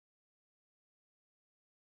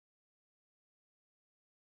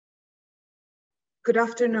Good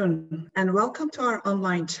afternoon and welcome to our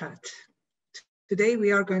online chat. Today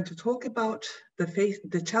we are going to talk about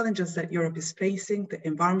the challenges that Europe is facing, the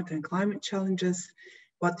environment and climate challenges,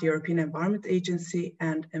 what the European Environment Agency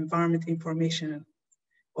and Environment Information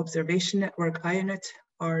Observation Network EEA-Eionet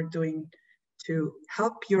are doing to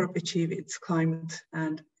help Europe achieve its climate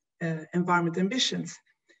and environment ambitions.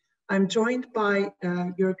 I'm joined by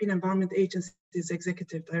European Environment Agency's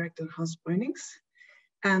Executive Director Hans Bruyninckx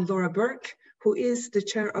and Laura Burke, who is the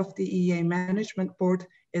chair of the EEA Management Board,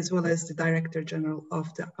 as well as the Director General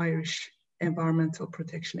of the Irish Environmental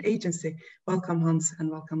Protection Agency. Welcome, Hans,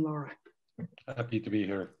 and welcome, Laura. Happy to be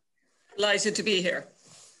here. Delighted to be here.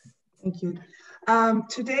 Thank you.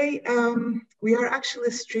 Today, we are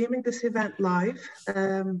actually streaming this event live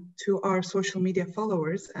to our social media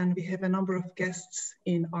followers, and we have a number of guests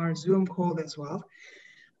in our Zoom call as well.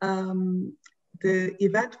 The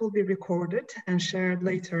event will be recorded and shared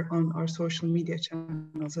later on our social media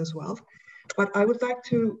channels as well. But I would like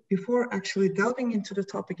to, before actually delving into the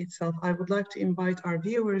topic itself, I would like to invite our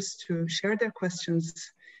viewers to share their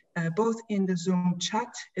questions both in the Zoom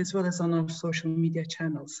chat as well as on our social media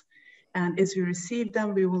channels. And as we receive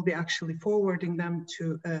them, we will be actually forwarding them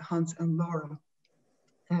to Hans and Laura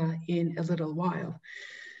in a little while.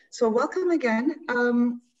 So welcome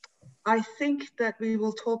again. I think that we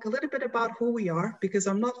will talk a little bit about who we are, because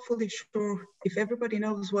I'm not fully sure if everybody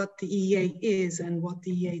knows what the EEA is and what the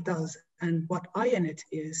EEA does and what EIONET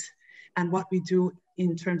is and what we do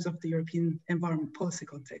in terms of the European environment policy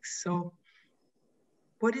context. So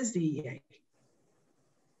what is the EEA?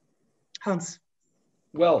 Hans.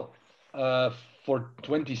 Well, for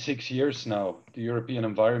 26 years now, the European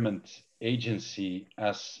Environment Agency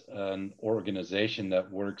as an organization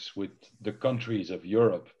that works with the countries of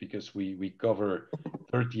Europe, because we cover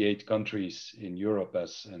 38 countries in Europe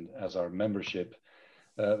as our membership.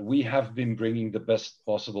 We have been bringing the best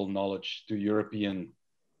possible knowledge to European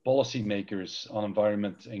policymakers on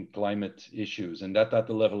environment and climate issues, and that at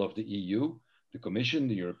the level of the EU, the Commission,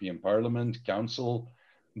 the European Parliament, Council,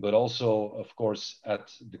 but also, of course,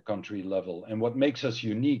 at the country level. And what makes us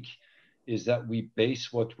unique is that we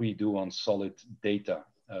base what we do on solid data,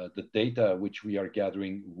 the data which we are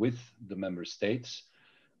gathering with the member states.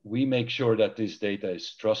 We make sure that this data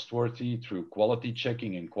is trustworthy through quality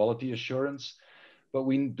checking and quality assurance, but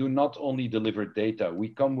we do not only deliver data, we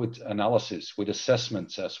come with analysis, with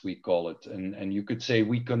assessments, as we call it. And you could say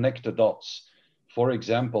we connect the dots. For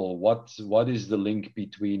example, what is the link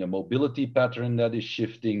between a mobility pattern that is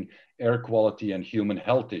shifting, air quality, and human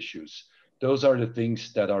health issues? Those are the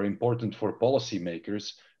things that are important for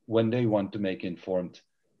policymakers when they want to make informed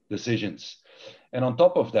decisions. And on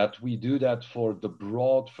top of that, we do that for the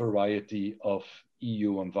broad variety of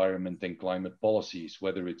EU environment and climate policies,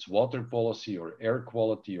 whether it's water policy or air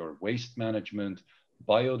quality or waste management,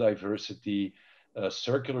 biodiversity,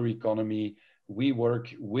 circular economy. We work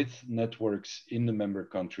with networks in the member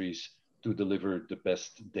countries to deliver the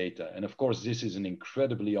best data. And of course, this is an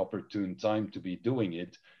incredibly opportune time to be doing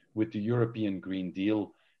it, with the European Green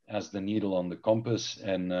Deal as the needle on the compass,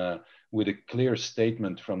 and with a clear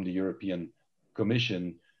statement from the European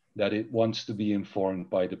Commission that it wants to be informed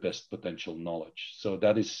by the best potential knowledge. So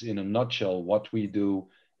that is, in a nutshell, what we do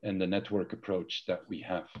and the network approach that we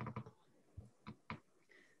have.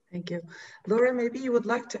 Thank you. Laura, maybe you would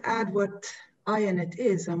like to add what EIONET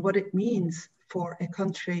is and what it means for a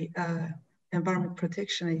country environment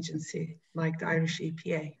protection agency like the Irish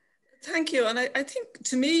EPA. Thank you. And I think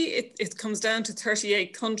to me, it comes down to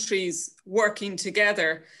 38 countries working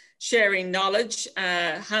together, sharing knowledge.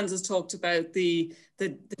 Hans has talked about the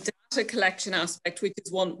data collection aspect, which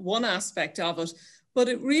is one aspect of it, but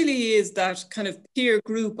it really is that kind of peer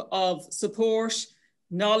group of support,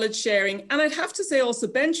 knowledge sharing, and I'd have to say also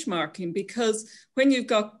benchmarking, because when you've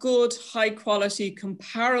got good, high quality,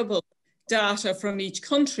 comparable data from each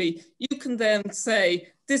country, you can then say,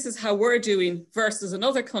 this is how we're doing versus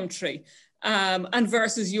another country and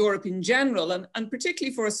versus Europe in general. And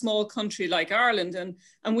particularly for a small country like Ireland,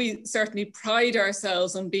 and we certainly pride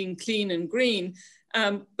ourselves on being clean and green.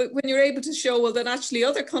 But when you're able to show, well, that actually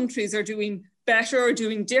other countries are doing better or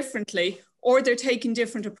doing differently, or they're taking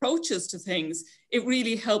different approaches to things, it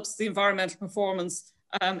really helps the environmental performance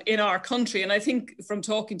in our country. And I think from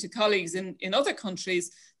talking to colleagues in other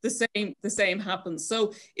countries, the same happens.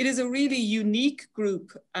 So it is a really unique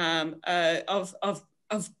group of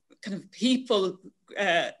kind of people,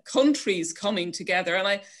 countries coming together. And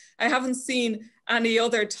I haven't seen any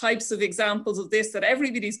other types of examples of this, that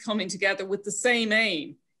everybody's coming together with the same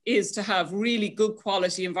aim, is to have really good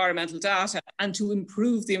quality environmental data and to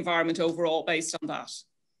improve the environment overall based on that.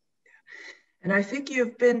 And I think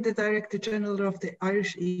you've been the Director General of the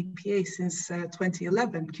Irish EPA since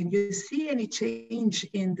 2011. Can you see any change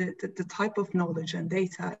in the type of knowledge and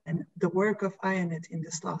data and the work of EEA-Eionet in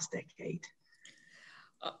this last decade?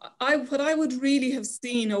 What I would really have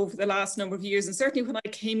seen over the last number of years, and certainly when I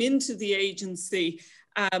came into the agency,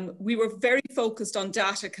 we were very focused on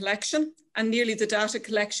data collection, and nearly the data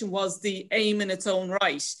collection was the aim in its own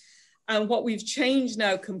right. And what we've changed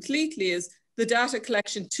now completely is the data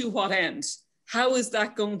collection to what end? How is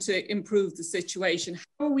that going to improve the situation?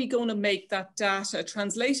 How are we going to make that data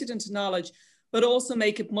translated into knowledge, but also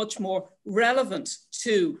make it much more relevant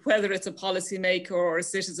to whether it's a policymaker or a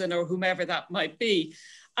citizen or whomever that might be?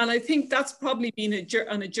 And I think that's probably been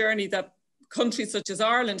on a journey that countries such as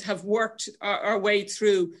Ireland have worked our way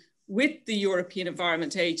through with the European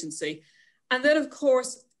Environment Agency. And then, of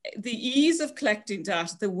course, the ease of collecting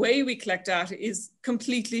data, the way we collect data is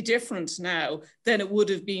completely different now than it would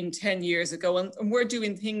have been 10 years ago. And we're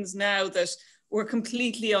doing things now that were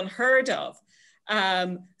completely unheard of.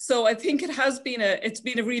 So I think it's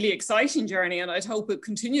been a really exciting journey, and I'd hope it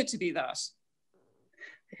continue to be that.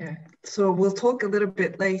 Yeah, so we'll talk a little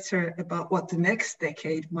bit later about what the next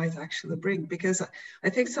decade might actually bring, because I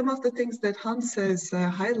think some of the things that Hans has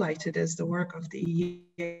highlighted as the work of the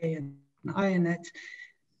EEA and EIONET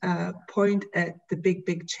point at the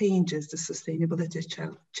big changes, the sustainability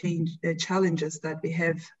challenges that we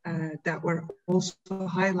have that were also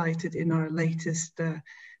highlighted in our latest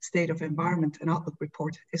State of Environment and Outlook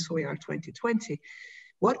report, SOER 2020.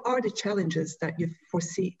 What are the challenges that you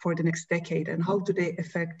foresee for the next decade, and how do they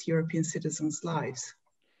affect European citizens' lives?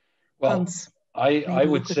 Well, Hans, I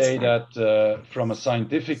would say that from a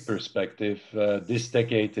scientific perspective, this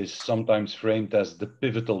decade is sometimes framed as the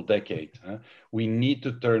pivotal decade. We need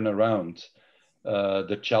to turn around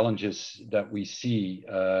the challenges that we see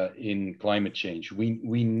in climate change.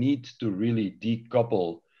 We need to really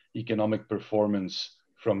decouple economic performance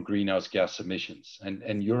from greenhouse gas emissions.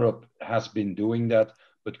 And Europe has been doing that,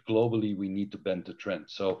 but globally we need to bend the trend.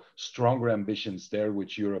 So stronger ambitions there,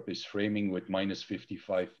 which Europe is framing with minus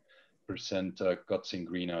 55% cuts in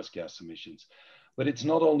greenhouse gas emissions. But it's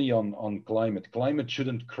not only on climate. Climate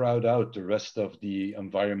shouldn't crowd out the rest of the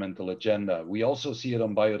environmental agenda. We also see it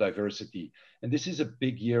on biodiversity. And this is a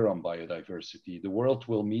big year on biodiversity. The world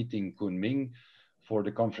will meet in Kunming for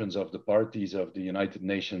the Conference of the Parties of the United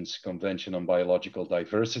Nations Convention on Biological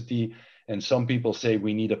Diversity. And some people say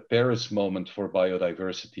we need a Paris moment for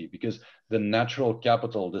biodiversity, because the natural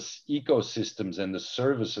capital, the ecosystems and the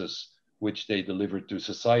services which they deliver to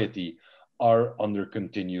society are under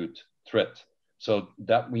continued threat. So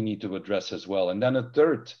that we need to address as well. And then a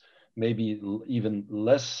third, maybe even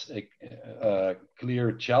less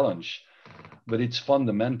clear challenge, but it's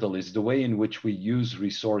fundamental, is the way in which we use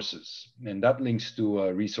resources. And that links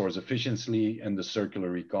to resource efficiency and the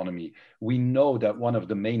circular economy. We know that one of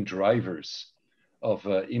the main drivers of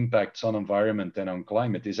impacts on environment and on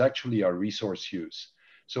climate is actually our resource use.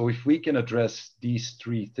 So if we can address these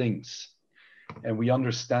three things, and we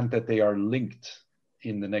understand that they are linked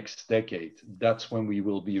in the next decade, that's when we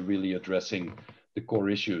will be really addressing the core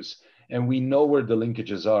issues. And we know where the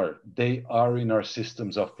linkages are. They are in our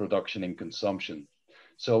systems of production and consumption.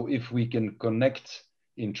 So if we can connect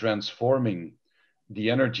in transforming the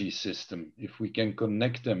energy system, if we can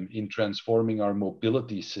connect them in transforming our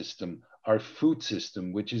mobility system, our food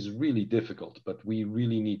system, which is really difficult, but we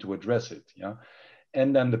really need to address it, yeah?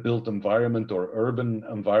 And then the built environment or urban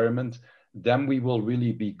environment, then we will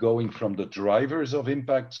really be going from the drivers of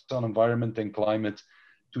impacts on environment and climate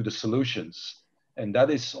to the solutions. And that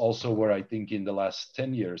is also where I think in the last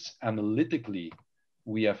 10 years, analytically,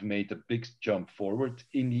 we have made a big jump forward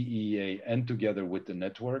in the EEA and together with the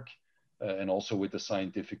network and also with the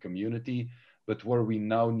scientific community, but where we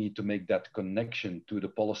now need to make that connection to the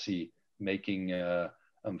policy making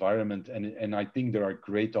environment. And I think there are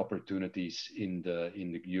great opportunities in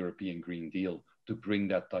the European Green Deal to bring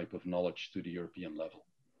that type of knowledge to the European level.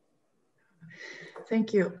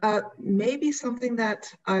 Thank you. Maybe something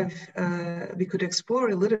that we could explore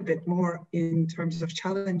a little bit more in terms of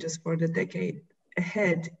challenges for the decade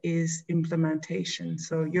ahead is implementation.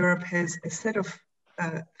 So Europe has a set of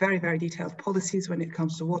very, very detailed policies when it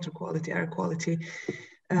comes to water quality, air quality,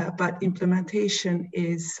 but implementation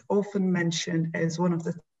is often mentioned as one of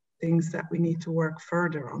the things that we need to work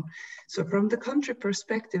further on. So from the country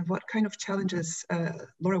perspective, what kind of challenges,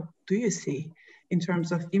 Laura, do you see in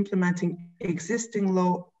terms of implementing existing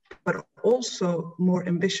law, but also more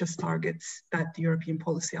ambitious targets that the European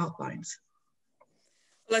policy outlines?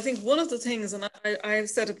 Well, I think one of the things, and I have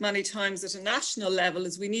said it many times at a national level,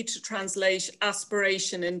 is we need to translate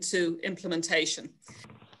aspiration into implementation.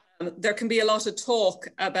 There can be a lot of talk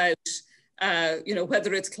about,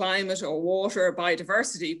 whether it's climate or water or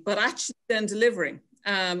biodiversity, but actually then delivering.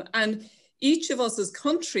 And each of us as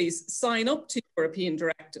countries sign up to European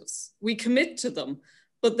directives. We commit to them,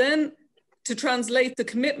 but then to translate the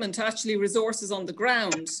commitment to actually resources on the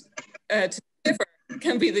ground to deliver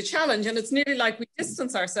can be the challenge. And it's nearly like we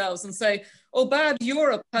distance ourselves and say, oh, bad,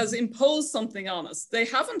 Europe has imposed something on us. They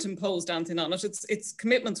haven't imposed anything on it. It's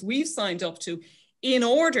commitments we've signed up to in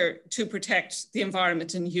order to protect the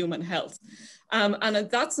environment and human health. And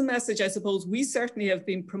that's a message I suppose we certainly have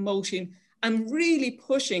been promoting and really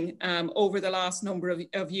pushing over the last number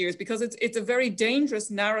of years, because it's a very dangerous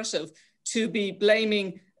narrative to be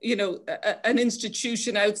blaming, an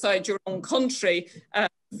institution outside your own country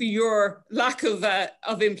for your lack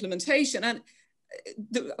of implementation. And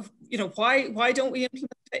why don't we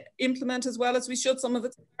implement as well as we should some of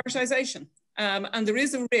its prioritization? And there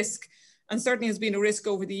is a risk, and certainly has been a risk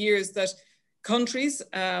over the years, that countries,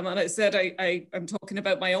 and I said I'm talking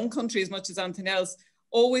about my own country as much as anything else,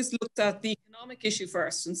 always looks at the economic issue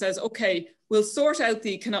first and says, okay, we'll sort out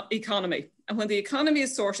the economy. And when the economy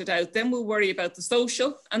is sorted out, then we'll worry about the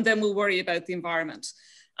social, and then we'll worry about the environment.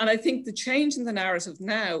 And I think the change in the narrative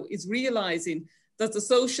now is realizing that the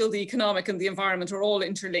social, the economic, and the environment are all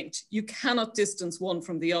interlinked. You cannot distance one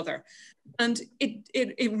from the other. And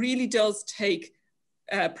it really does take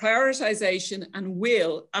prioritization and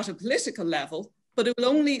will at a political level, but it will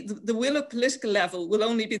only, the will at political level will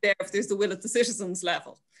only be there if there's the will at the citizens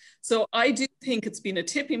level. So I do think it's been a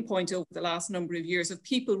tipping point over the last number of years of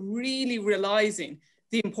people really realizing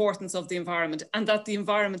the importance of the environment, and that the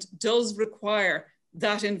environment does require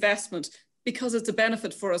that investment, because it's a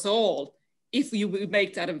benefit for us all if you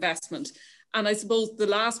make that investment. And I suppose the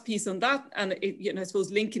last piece on that, and I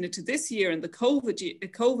suppose linking it to this year and the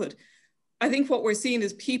COVID, I think what we're seeing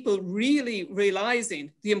is people really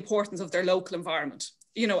realizing the importance of their local environment.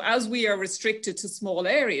 As we are restricted to small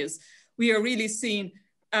areas, we are really seeing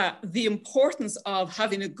the importance of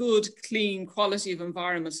having a good, clean, quality of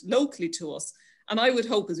environment locally to us. And I would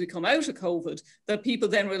hope as we come out of COVID that people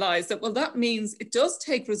then realize that, well, that means it does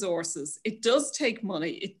take resources, it does take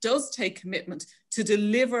money, it does take commitment to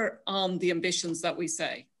deliver on the ambitions that we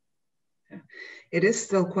say. It is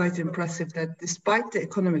still quite impressive that despite the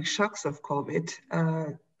economic shocks of COVID,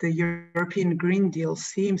 the European Green Deal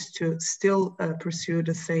seems to still pursue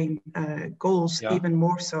the same goals, even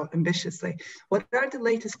more so ambitiously. What are the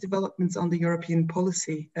latest developments on the European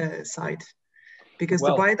policy side? Because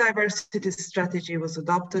the biodiversity strategy was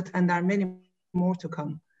adopted and there are many more to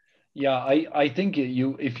come. Yeah, I think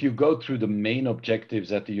if you go through the main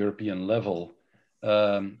objectives at the European level,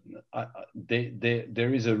 there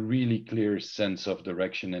is a really clear sense of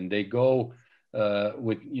direction, and they go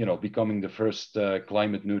with becoming the first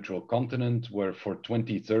climate neutral continent, where for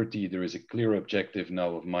 2030 there is a clear objective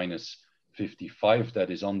now of -55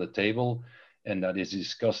 that is on the table and that is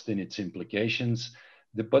discussed in its implications.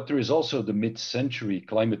 But there is also the mid-century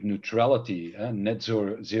climate neutrality and net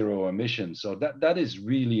zero emissions. So that is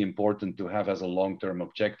really important to have as a long-term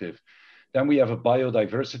objective. Then we have a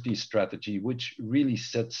biodiversity strategy, which really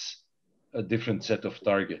sets a different set of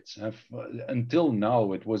targets. Until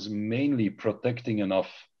now, it was mainly protecting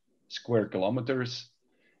enough square kilometers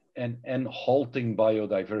and halting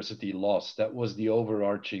biodiversity loss. That was the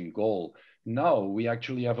overarching goal. Now we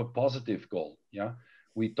actually have a positive goal. Yeah,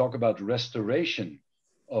 we talk about restoration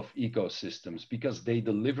of ecosystems because they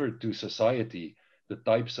deliver to society the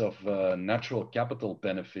types of natural capital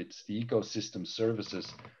benefits, the ecosystem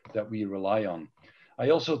services that we rely on. I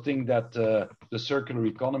also think that the circular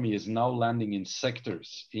economy is now landing in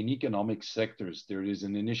sectors, in economic sectors. There is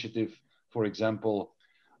an initiative, for example,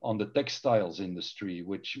 on the textiles industry,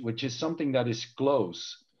 which is something that is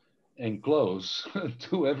close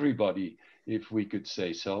to everybody, if we could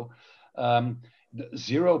say so.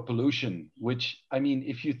 Zero pollution, which, I mean,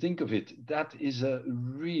 if you think of it, that is a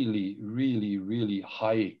really, really, really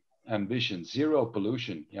high ambition, zero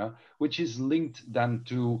pollution, yeah, which is linked then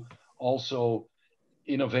to also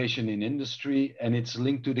innovation in industry, and it's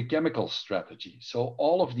linked to the chemical strategy. So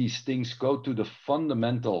all of these things go to the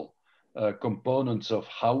fundamental components of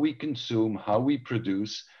how we consume, how we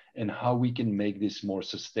produce, and how we can make this more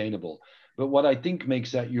sustainable. But what I think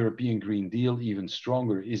makes that European Green Deal even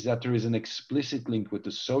stronger is that there is an explicit link with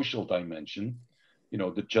the social dimension,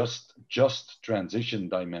 the just transition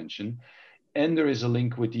dimension, and there is a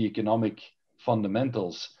link with the economic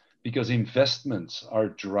fundamentals, because investments are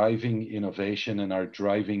driving innovation and are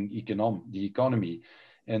driving the economy.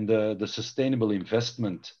 And the sustainable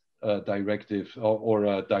investment directive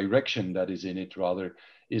or direction that is in it rather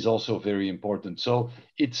is also very important. So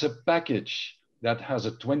it's a package that has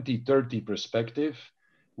a 2030 perspective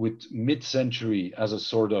with mid-century as a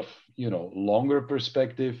sort of, longer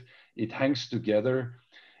perspective. It hangs together.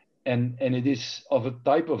 And it is of a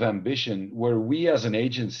type of ambition where we as an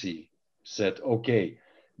agency said, okay,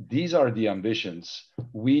 these are the ambitions.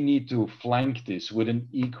 We need to flank this with an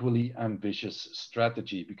equally ambitious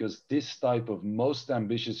strategy, because this type of most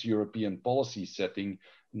ambitious European policy setting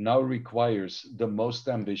now requires the most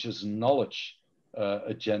ambitious knowledge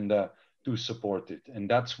agenda to support it. And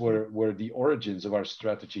that's where the origins of our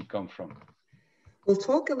strategy come from. We'll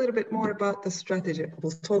talk a little bit more about the strategy.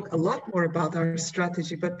 We'll talk a lot more about our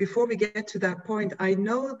strategy. But before we get to that point, I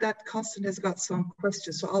know that Constant has got some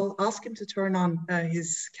questions. So I'll ask him to turn on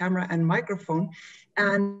his camera and microphone.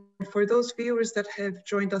 And for those viewers that have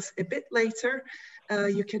joined us a bit later,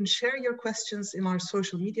 you can share your questions in our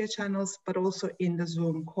social media channels, but also in the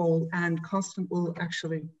Zoom call. And Constant will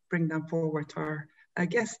actually bring them forward to our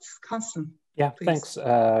guests. Constant. Yeah, please. Thanks,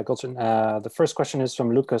 Gulcin. The first question is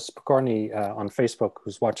from Lucas Pokorny on Facebook,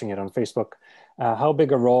 who's watching it on Facebook. How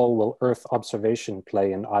big a role will Earth observation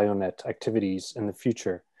play in Eionet activities in the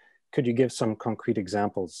future? Could you give some concrete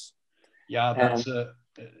examples? Yeah, that's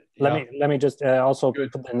Let me just also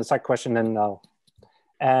Good. put in the second question, then I'll.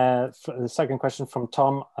 The second question from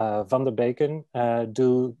Tom van der Beken.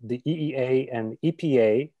 Do the EEA and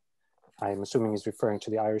EPA, I'm assuming he's referring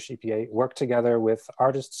to the Irish EPA, work together with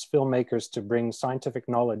artists, filmmakers to bring scientific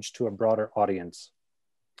knowledge to a broader audience?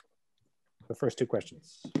 The first two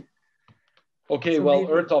questions. Okay, So well,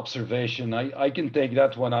 maybe... Earth observation, I can take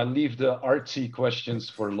that one. I leave the artsy questions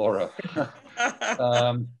for Laura.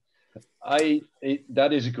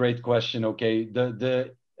 That is a great question. Okay,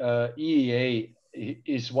 the EEA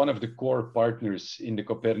is one of the core partners in the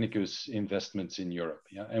Copernicus investments in Europe.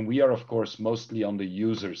 Yeah? And we are, of course, mostly on the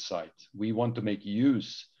user side. We want to make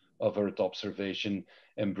use of Earth observation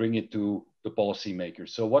and bring it to the policymakers.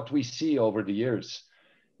 So what we see over the years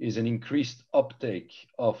is an increased uptake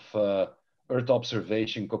of Earth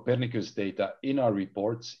observation, Copernicus data in our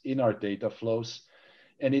reports, in our data flows.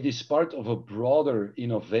 And it is part of a broader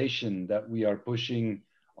innovation that we are pushing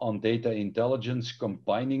on data intelligence,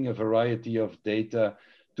 combining a variety of data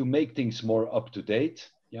to make things more up to date,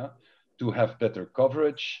 yeah, to have better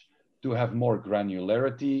coverage, to have more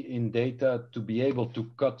granularity in data, to be able to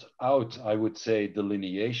cut out, I would say,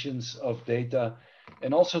 delineations of data,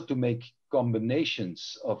 and also to make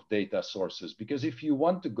combinations of data sources. Because if you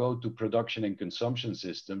want to go to production and consumption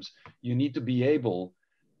systems, you need to be able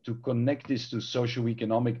to connect this to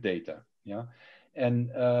socioeconomic data, yeah, and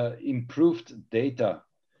improved data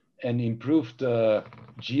and improved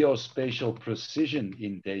geospatial precision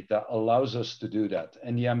in data allows us to do that.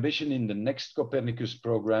 And the ambition in the next Copernicus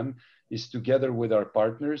program is, together with our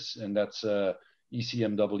partners, and that's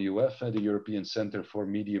ECMWF, the European Center for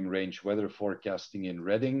Medium Range Weather Forecasting in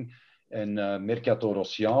Reading, and Mercator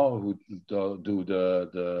Ocean, who do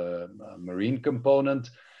the marine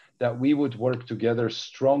component, that we would work together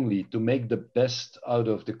strongly to make the best out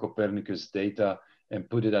of the Copernicus data and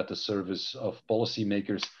put it at the service of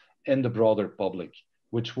policymakers and the broader public,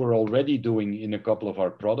 which we're already doing in a couple of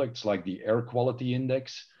our products, like the Air Quality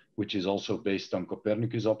Index, which is also based on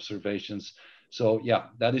Copernicus observations. So yeah,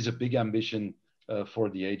 that is a big ambition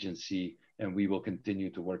for the agency, and we will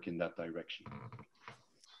continue to work in that direction.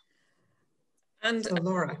 And so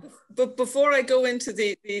Laura, but before I go into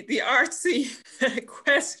the artsy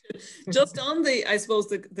question, just on the, I suppose,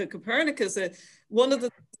 the Copernicus, one of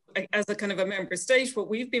the, as a kind of a member state, what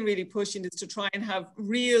we've been really pushing is to try and have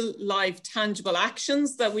real life tangible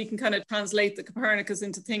actions that we can kind of translate the Copernicus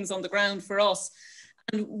into things on the ground for us.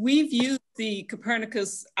 And we've used the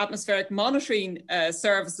Copernicus atmospheric monitoring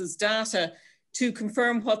services data to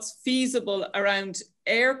confirm what's feasible around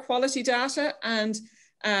air quality data. And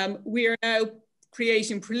we are now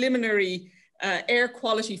creating preliminary air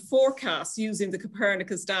quality forecasts using the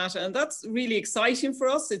Copernicus data. And that's really exciting for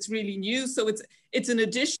us. It's really new. So it's an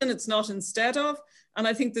addition, it's not instead of. And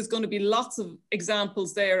I think there's going to be lots of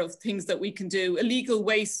examples there of things that we can do. Illegal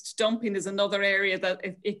waste dumping is another area that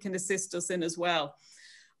it can assist us in as well.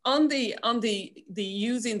 On the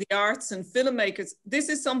using the arts and filmmakers, this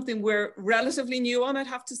is something we're relatively new on, I'd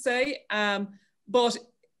have to say. But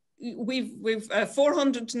we've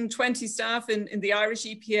 420 staff in the Irish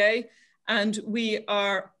EPA, and we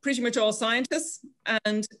are pretty much all scientists,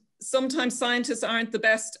 and sometimes scientists aren't the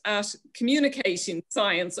best at communicating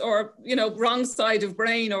science, or, you know, wrong side of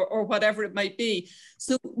brain, or whatever it might be.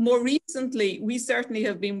 So more recently, we certainly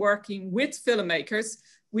have been working with filmmakers.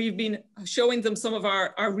 We've been showing them some of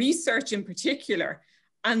our research in particular,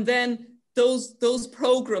 and then those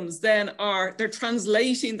programs then they're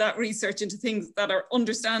translating that research into things that are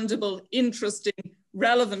understandable, interesting,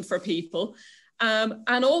 relevant for people.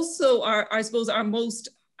 And also I suppose our most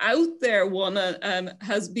out there one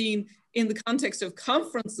has been in the context of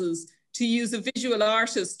conferences, to use a visual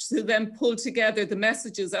artist to then pull together the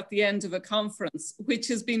messages at the end of a conference, which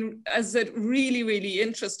has been, as I said, really, really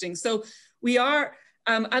interesting. So we are,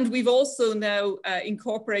 and we've also now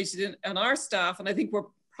incorporated in our staff, and I think we're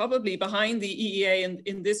probably behind the EEA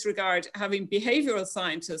in this regard, having behavioral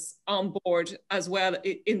scientists on board as well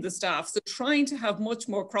in the staff. So trying to have much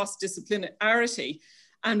more cross-disciplinarity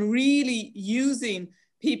and really using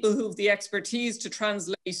people who have the expertise to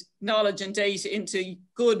translate knowledge and data into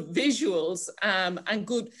good visuals and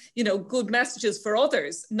good, good messages for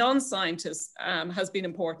others, non-scientists, has been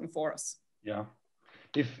important for us. Yeah,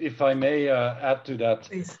 if I may add to that,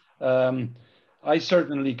 please. I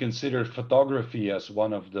certainly consider photography as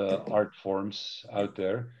one of the art forms out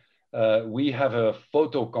there. We have a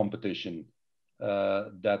photo competition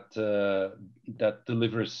that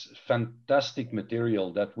delivers fantastic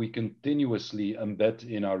material that we continuously embed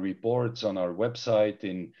in our reports, on our website,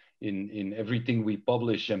 in everything we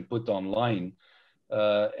publish and put online.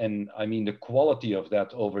 And I mean, the quality of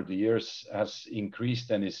that over the years has increased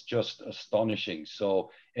and is just astonishing. So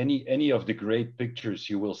any of the great pictures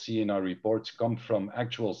you will see in our reports come from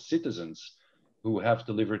actual citizens who have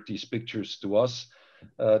delivered these pictures to us.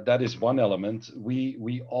 That is one element.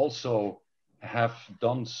 We also have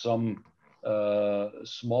done some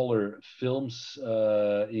smaller films,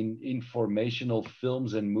 in informational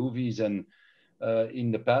films and movies, and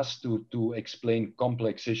in the past to explain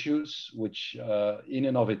complex issues, which in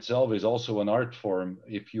and of itself is also an art form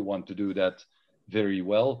if you want to do that very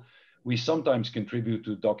well. We sometimes contribute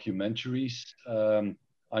to documentaries.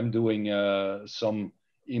 I'm doing some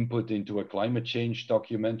input into a climate change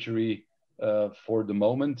documentary for the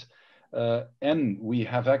moment. And we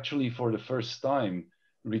have actually, for the first time,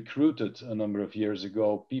 recruited a number of years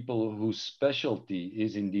ago people whose specialty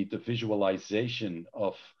is indeed the visualization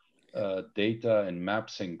of data and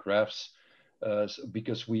maps and graphs,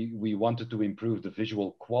 because we wanted to improve the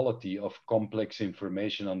visual quality of complex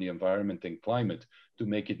information on the environment and climate to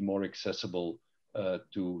make it more accessible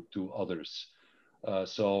to others.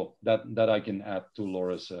 So that I can add to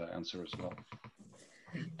Laura's answer as well.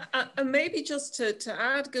 And maybe just to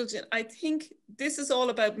add, Gillian, I think this is all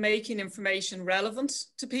about making information relevant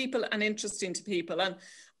to people and interesting to people. And,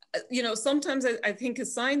 sometimes I think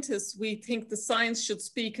as scientists, we think the science should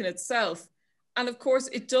speak in itself. And of course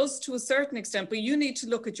it does to a certain extent, but you need to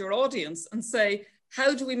look at your audience and say,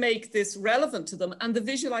 how do we make this relevant to them? And the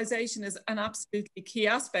visualization is an absolutely key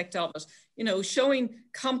aspect of it. Showing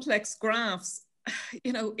complex graphs,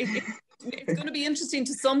 it's going to be interesting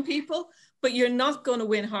to some people, but you're not going to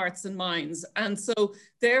win hearts and minds. And so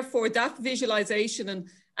therefore that visualization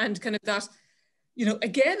and kind of that,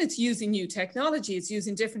 again, it's using new technology, it's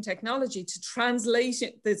using different technology to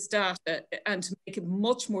translate this data and to make it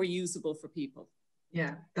much more usable for people.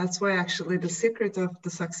 Yeah, that's why actually the secret of the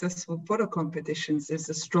successful photo competitions is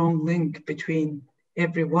a strong link between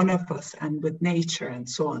every one of us and with nature and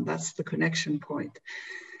so on. That's the connection point.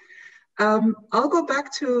 I'll go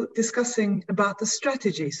back to discussing about the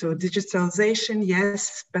strategy. So digitalization,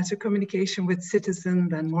 yes, better communication with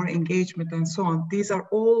citizens and more engagement and so on. These are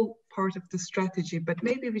all part of the strategy, but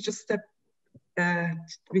maybe we just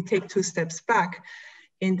take 2 steps back.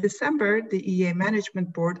 In December, the EEA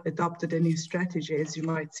Management Board adopted a new strategy, as you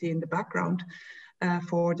might see in the background,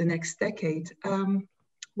 for the next decade.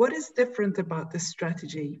 What is different about this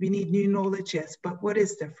strategy? We need new knowledge, yes, but what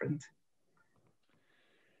is different?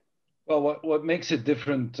 Well, what makes it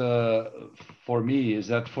different for me is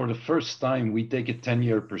that for the first time, we take a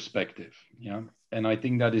 10-year perspective. Yeah? And I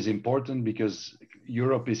think that is important because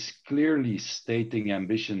Europe is clearly stating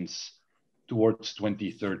ambitions towards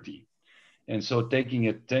 2030. And so taking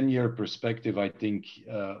a 10-year perspective, I think,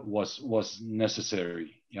 was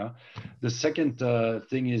necessary. Yeah. The second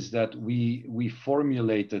thing is that we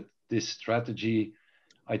formulated this strategy,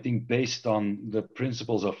 I think, based on the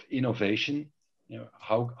principles of innovation.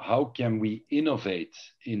 How can we innovate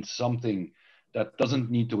in something that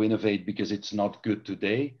doesn't need to innovate because it's not good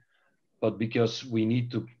today, but because we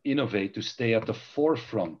need to innovate to stay at the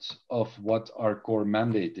forefront of what our core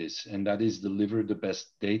mandate is, and that is deliver the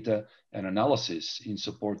best data and analysis in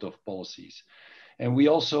support of policies. And we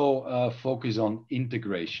also focus on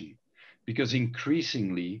integration, because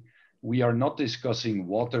increasingly we are not discussing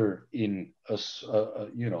water in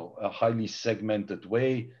a highly segmented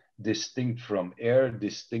way, distinct from air,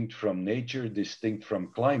 distinct from nature, distinct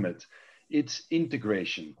from climate. It's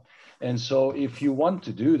integration. And so if you want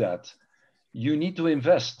to do that, you need to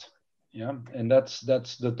invest. Yeah, and that's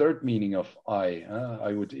the third meaning of I.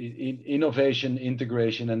 I would innovation,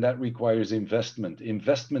 integration, and that requires investment.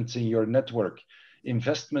 Investments in your network,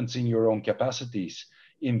 investments in your own capacities,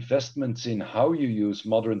 investments in how you use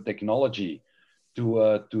modern technology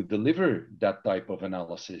to deliver that type of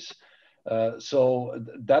analysis. So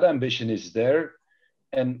that ambition is there,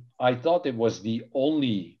 and I thought it was the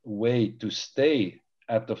only way to stay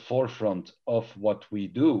at the forefront of what we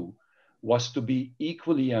do was to be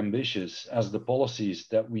equally ambitious as the policies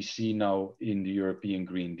that we see now in the European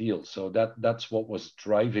Green Deal. So that's what was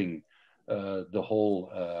driving the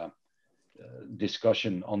whole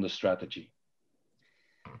discussion on the strategy.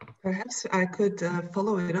 Perhaps I could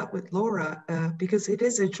follow it up with Laura, because it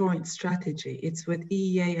is a joint strategy. It's with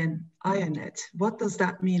EEA and Eionet. What does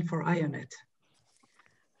that mean for Eionet?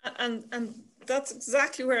 And that's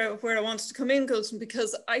exactly where I wanted to come in, Gulshan,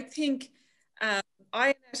 because I think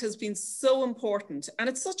EIONET has been so important, and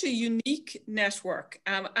it's such a unique network,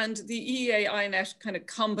 and the EEA-Eionet kind of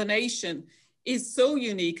combination is so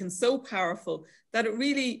unique and so powerful that it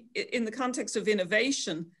really, in the context of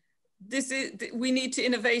innovation, we need to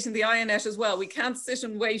innovate in the EIONET as well. We can't sit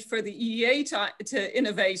and wait for the EEA to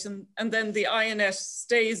innovate and then the EIONET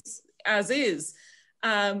stays as is.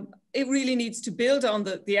 It really needs to build on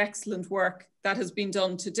the excellent work that has been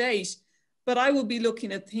done to date. But I will be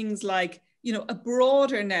looking at things like, you know, a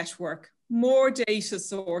broader network, more data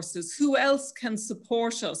sources, who else can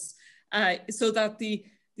support us so that the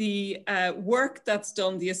work that's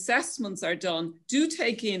done, the assessments are done, do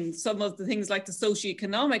take in some of the things like the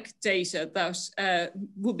socioeconomic data that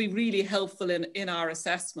will be really helpful in our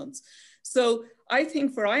assessments. So I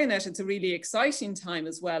think for EIONET, it's a really exciting time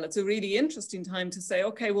as well. It's a really interesting time to say,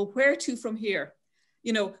 okay, well, where to from here?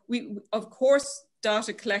 You know, we, of course,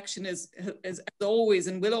 data collection is always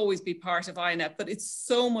and will always be part of EIONET, but it's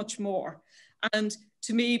so much more. And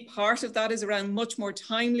to me, part of that is around much more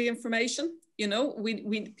timely information. You know,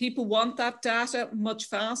 people want that data much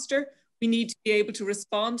faster. We need to be able to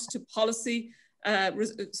respond to policy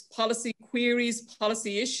queries,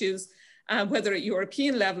 policy issues, whether at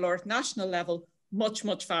European level or at national level, much,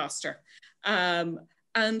 much faster. And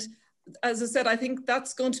as I said, I think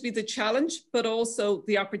that's going to be the challenge, but also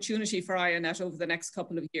the opportunity for EIONET over the next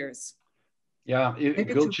couple of years. Yeah,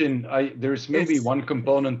 Gulshan, there's maybe one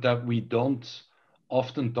component that we don't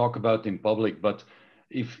often talk about in public, but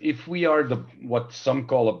if we are what some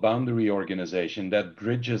call a boundary organization that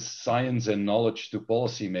bridges science and knowledge to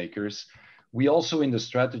policymakers, we also in the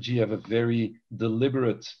strategy have a very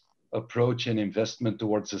deliberate approach and investment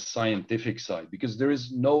towards the scientific side, because there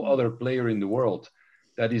is no other player in the world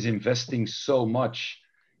that is investing so much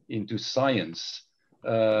into science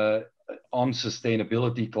on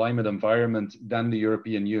sustainability, climate, environment than the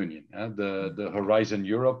European Union. The Horizon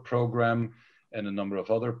Europe program and a number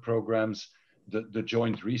of other programs, the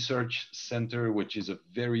Joint Research Center, which is a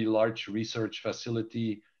very large research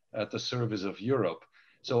facility at the service of Europe.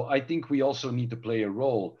 So I think we also need to play a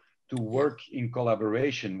role to work in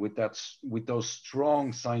collaboration with those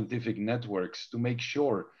strong scientific networks to make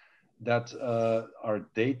sure that our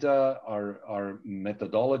data, our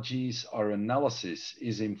methodologies, our analysis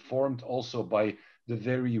is informed also by the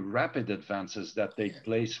very rapid advances that take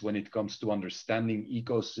place when it comes to understanding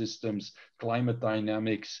ecosystems, climate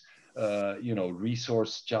dynamics, you know,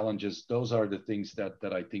 resource challenges. Those are the things that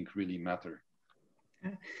I think really matter.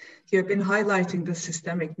 You have been highlighting the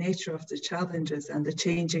systemic nature of the challenges and the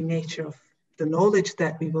changing nature of the knowledge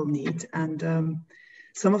that we will need. And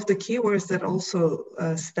some of the keywords that also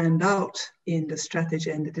stand out in the strategy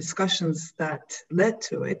and the discussions that led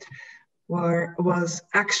to it was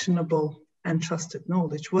actionable and trusted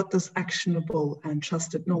knowledge. What does actionable and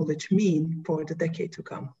trusted knowledge mean for the decade to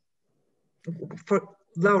come? For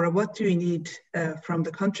Laura, what do you need from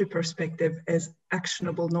the country perspective as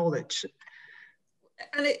actionable knowledge?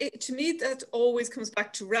 And to me, that always comes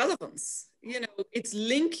back to relevance. You know, it's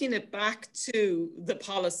linking it back to the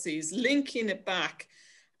policies, linking it back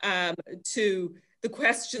to the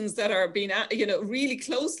questions that are being, you know, really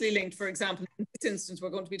closely linked. For example, in this instance, we're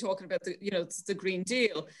going to be talking about the Green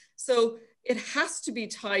Deal. So it has to be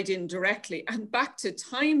tied in directly and back to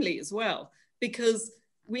timely as well, because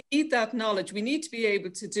we need that knowledge. We need to be able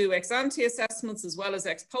to do ex-ante assessments as well as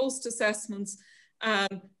ex-post assessments.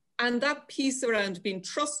 And that piece around being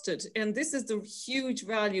trusted, and this is the huge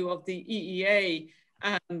value of the EEA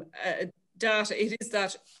data. It is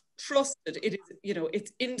that trusted. It is, you know,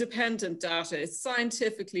 it's independent data. It's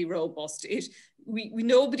scientifically robust.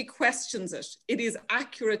 Nobody questions it. It is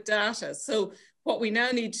accurate data. So what we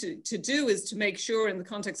now need to do is to make sure, in the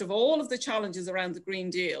context of all of the challenges around the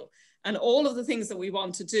Green Deal and all of the things that we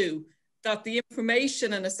want to do, that the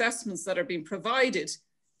information and assessments that are being provided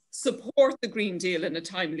support the Green Deal in a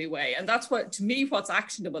timely way. And that's what, to me, what's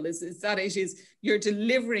actionable is that it is you're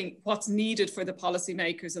delivering what's needed for the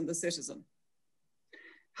policymakers and the citizen.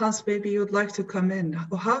 Hans, maybe you'd like to come in.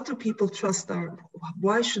 How do people trust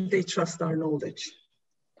why should they trust our knowledge?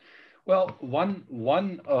 Well,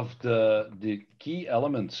 one of the key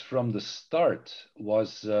elements from the start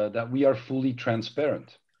was that we are fully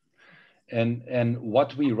transparent. And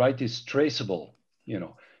what we write is traceable, you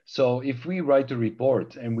know. So if we write a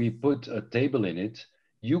report and we put a table in it,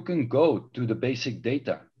 you can go to the basic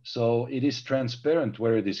data. So it is transparent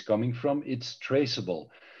where it is coming from. It's traceable.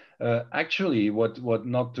 Actually, what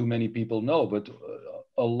not too many people know, but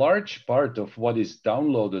a large part of what is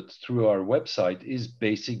downloaded through our website is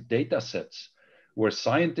basic data sets where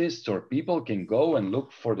scientists or people can go and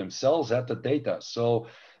look for themselves at the data. So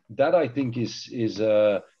that, I think, is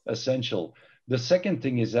essential. The second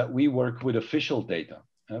thing is that we work with official data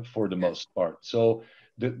for the most part. So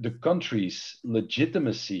the country's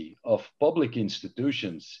legitimacy of public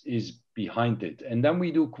institutions is behind it. And then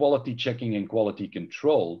we do quality checking and quality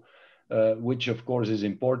control, which of course is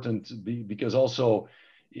important because also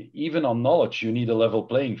even on knowledge, you need a level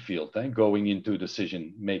playing field going into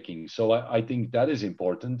decision making. So I think that is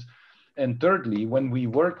important. And thirdly, when we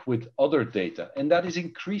work with other data, and that is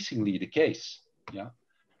increasingly the case,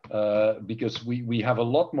 because we have a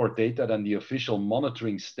lot more data than the official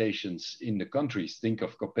monitoring stations in the countries. Think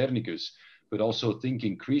of Copernicus, but also think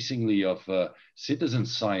increasingly of citizen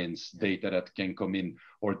science data that can come in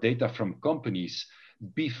or data from companies.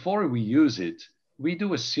 Before we use it, we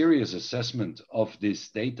do a serious assessment of this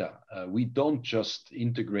data. We don't just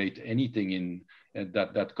integrate anything in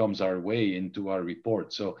that comes our way into our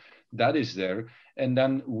report. So that is there. And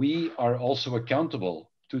then we are also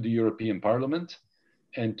accountable to the European Parliament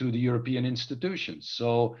and to the European institutions.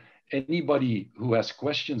 So anybody who has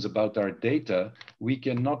questions about our data, we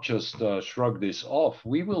cannot just shrug this off.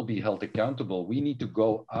 We will be held accountable. We need to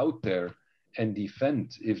go out there and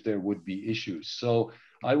defend if there would be issues. So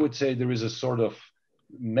I would say there is a sort of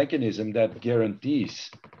mechanism that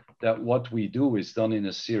guarantees that what we do is done in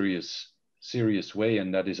a serious way,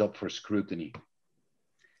 and that is up for scrutiny.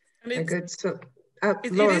 And good. So,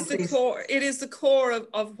 it is the core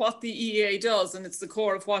of what the EEA does, and it's the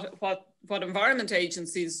core of what environment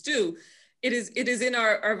agencies do. It is in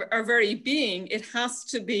our very being. It has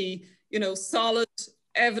to be, you know, solid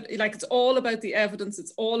evidence. Like, it's all about the evidence.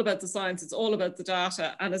 It's all about the science. It's all about the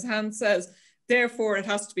data. And as Hans says, therefore it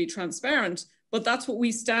has to be transparent. But that's what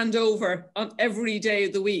we stand over on every day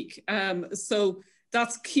of the week. So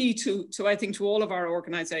that's key to I think, to all of our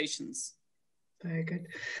organizations. Very good.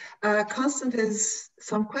 Constant has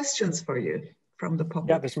some questions for you from the public.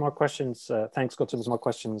 Yeah, there's more questions. Thanks, Gutsen. There's more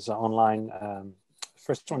questions online.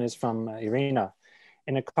 First one is from Irina.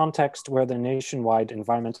 In a context where the nationwide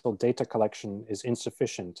environmental data collection is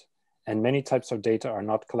insufficient and many types of data are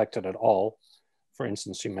not collected at all, for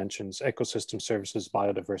instance, she mentions ecosystem services,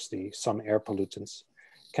 biodiversity, some air pollutants,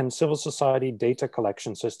 can civil society data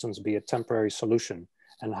collection systems be a temporary solution?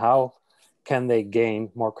 And how can they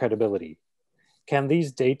gain more credibility? Can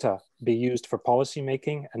these data be used for policy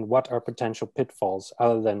making, and what are potential pitfalls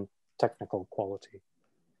other than technical quality?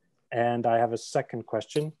 And I have a second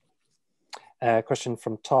question. A question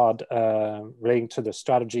from Todd relating to the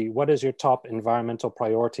strategy. What is your top environmental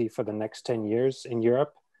priority for the next 10 years in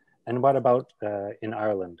Europe? And what about in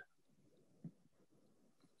Ireland?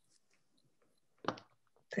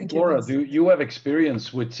 Thank you. Laura, do you have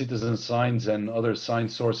experience with citizen science and other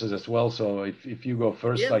science sources as well? So if you go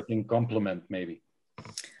first, yeah. I can complement maybe.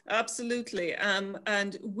 Absolutely.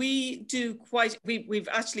 And we do we've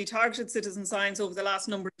actually targeted citizen science over the last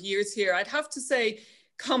number of years here. I'd have to say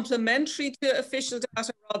complementary to official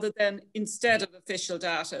data rather than instead of official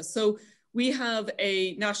data. So we have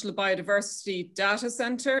a National Biodiversity Data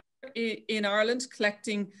Centre in Ireland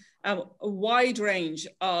collecting a wide range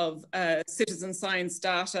of citizen science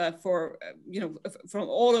data for, from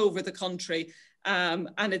all over the country. And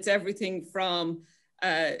it's everything from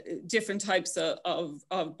different types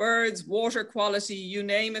of birds, water quality, you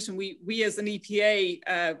name it. And we as an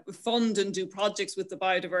EPA fund and do projects with the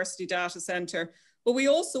Biodiversity Data Centre. But we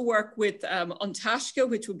also work with Untashka,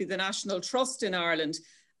 which would be the National Trust in Ireland,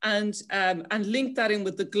 and link that in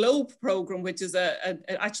with the GLOBE program, which is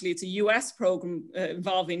actually it's a US program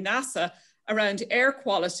involving NASA around air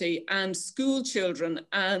quality and school children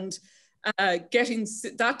and getting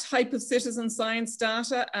that type of citizen science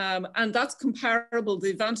data. And that's comparable.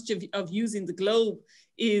 The advantage of using the GLOBE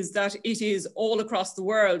is that it is all across the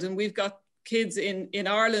world. And we've got kids in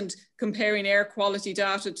Ireland comparing air quality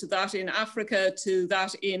data to that in Africa, to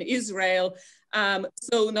that in Israel.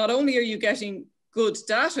 So not only are you getting good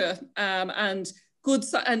data and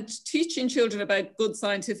teaching children about good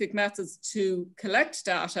scientific methods to collect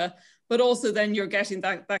data, but also then you're getting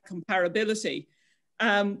that comparability.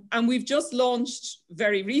 And we've just launched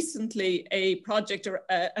very recently a project, or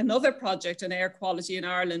another project on air quality in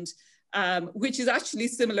Ireland, which is actually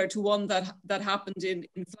similar to one that happened in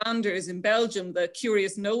Flanders in Belgium, the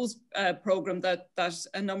Curious Nose program that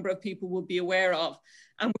a number of people will be aware of.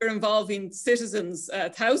 And we're involving citizens,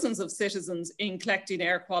 thousands of citizens, in collecting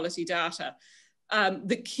air quality data.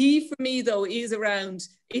 The key for me, though, is around,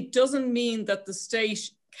 it doesn't mean that the state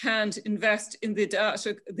can't invest in the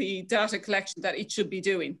data collection that it should be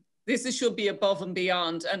doing. This should be above and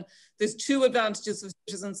beyond. And there's two advantages of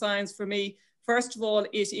citizen science for me. First of all,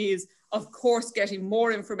 it is, of course, getting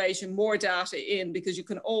more information, more data in, because you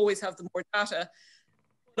can always have the more data.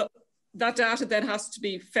 But that data then has to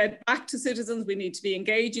be fed back to citizens. We need to be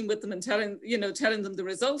engaging with them and telling them the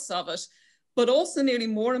results of it. But also, nearly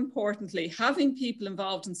more importantly, having people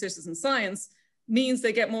involved in citizen science means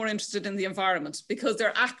they get more interested in the environment, because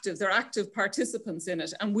they're active participants in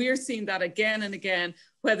it. And we're seeing that again and again,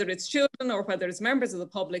 whether it's children or whether it's members of the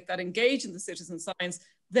public that engage in the citizen science,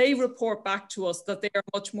 they report back to us that they are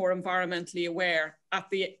much more environmentally aware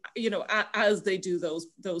as they do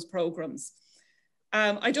those programs.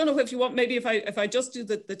 I don't know if you want, maybe if I just do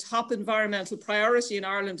the top environmental priority in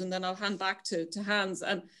Ireland, and then I'll hand back to Hans.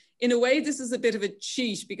 And in a way, this is a bit of a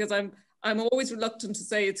cheat, because I'm always reluctant to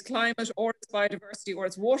say it's climate or it's biodiversity or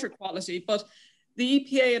it's water quality, but the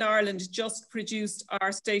EPA in Ireland just produced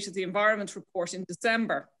our State of the Environment report in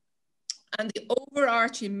December. And the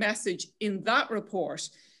overarching message in that report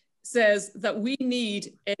says that we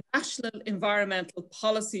need a national environmental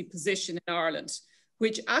policy position in Ireland,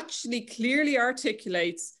 which actually clearly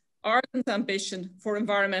articulates Ireland's ambition for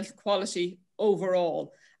environmental quality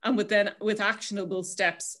overall, and with actionable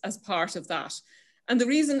steps as part of that. And the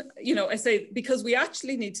reason, I say, because we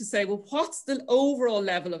actually need to say, well, what's the overall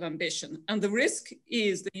level of ambition? And the risk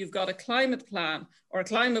is that you've got a climate plan or a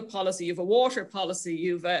climate policy, you have a water policy,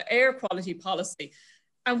 you have an air quality policy.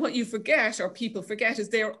 And what you forget, or people forget, is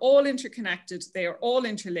they are all interconnected, they are all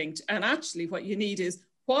interlinked. And actually what you need is,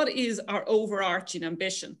 what is our overarching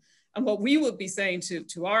ambition? And what we would be saying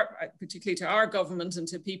particularly to our government and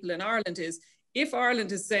to people in Ireland is, if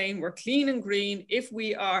Ireland is saying we're clean and green, if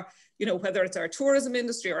we are, whether it's our tourism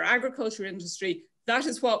industry or agriculture industry, that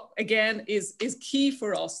is what, again, is key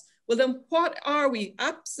for us. Well, then what are we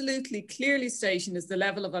absolutely clearly stating is the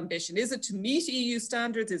level of ambition? Is it to meet EU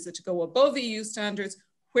standards? Is it to go above EU standards?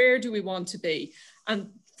 Where do we want to be?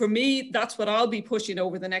 And for me, that's what I'll be pushing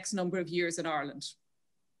over the next number of years in Ireland.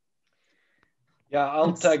 Yeah,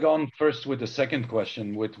 I'll tag on first with the second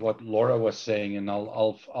question, with what Laura was saying, and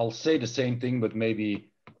I'll say the same thing, but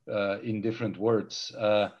maybe in different words.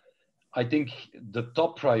 I think the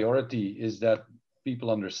top priority is that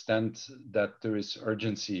people understand that there is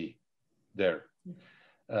urgency there.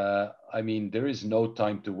 I mean, there is no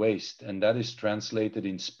time to waste, and that is translated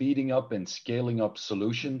in speeding up and scaling up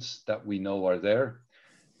solutions that we know are there.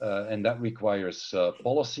 And that requires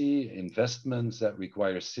policy, investments, that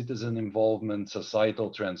requires citizen involvement, societal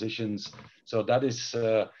transitions. So that is,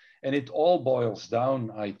 and it all boils down,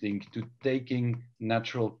 I think, to taking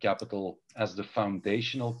natural capital as the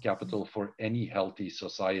foundational capital for any healthy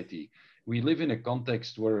society. We live in a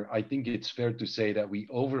context where I think it's fair to say that we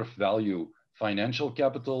overvalue financial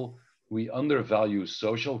capital, we undervalue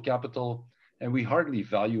social capital, and we hardly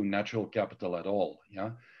value natural capital at all.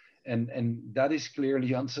 Yeah. And that is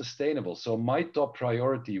clearly unsustainable. So my top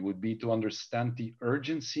priority would be to understand the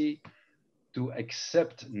urgency to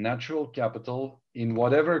accept natural capital in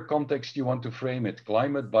whatever context you want to frame it: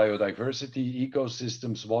 climate, biodiversity,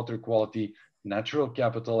 ecosystems, water quality, natural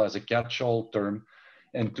capital as a catch-all term,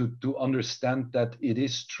 and to understand that it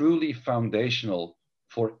is truly foundational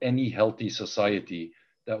for any healthy society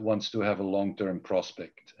that wants to have a long-term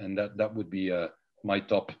prospect. And that would be my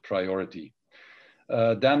top priority.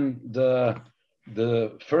 Then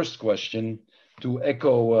the first question, to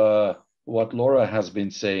echo what Laura has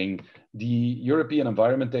been saying, the European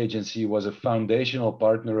Environment Agency was a foundational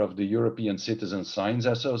partner of the European Citizen Science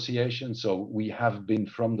Association. So we have been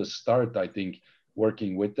from the start, I think,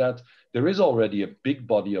 working with that. There is already a big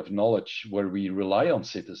body of knowledge where we rely on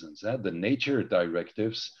citizens. The nature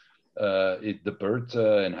directives, the bird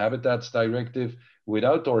and habitats directive.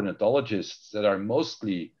 Without ornithologists that are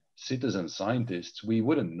mostly citizen scientists, we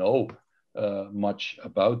wouldn't know much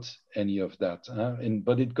about any of that.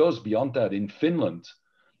 But it goes beyond that. In Finland,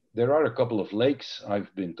 there are a couple of lakes,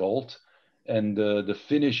 I've been told, And the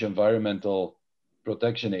Finnish Environmental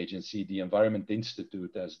Protection Agency, the Environment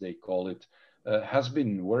Institute, as they call it, has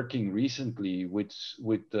been working recently with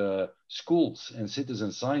schools and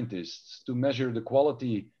citizen scientists to measure the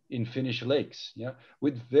quality in Finnish lakes, yeah,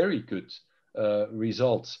 with very good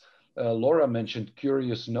results. Laura mentioned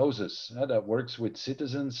Curious Noses, that works with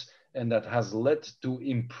citizens and that has led to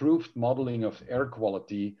improved modeling of air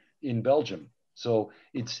quality in Belgium. So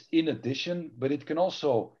it's in addition, but it can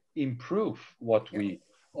also improve what we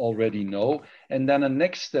already know. And then a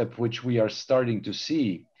next step, which we are starting to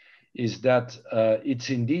see, is that it's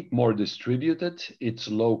indeed more distributed, it's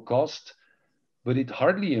low cost, but it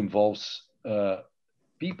hardly involves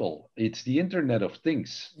people. It's the Internet of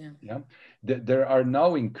Things. Yeah. There are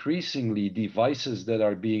now increasingly devices that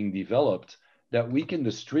are being developed that we can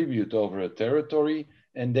distribute over a territory,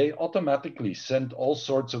 and they automatically send all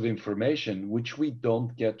sorts of information which we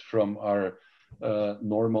don't get from our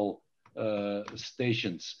normal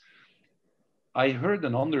stations. I heard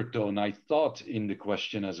an undertone, I thought, in the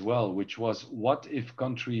question as well, which was, what if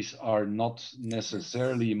countries are not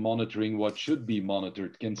necessarily monitoring what should be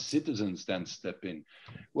monitored? Can citizens then step in?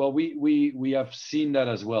 Well, we have seen that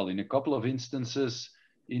as well. In a couple of instances,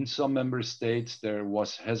 in some member states, there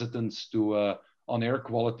was hesitance to on air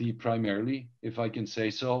quality primarily, if I can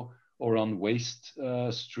say so, or on waste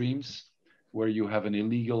streams, where you have an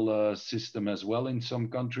illegal system as well in some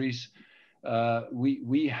countries.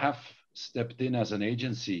 We have stepped in as an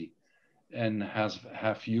agency and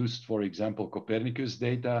have used, for example, Copernicus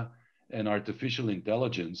data and artificial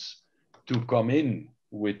intelligence to come in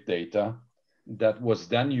with data that was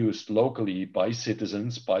then used locally by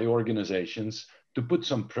citizens, by organizations, to put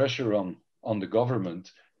some pressure on the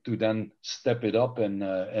government to then step it up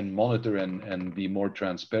and monitor and be more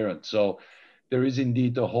transparent. So there is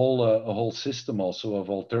indeed a whole system also of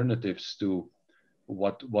alternatives to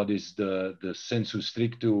what is the sensu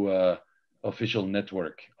stricto official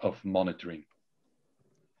network of monitoring.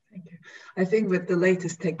 Thank you. I think with the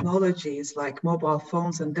latest technologies like mobile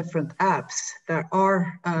phones and different apps, there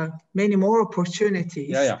are many more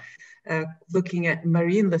opportunities. Looking at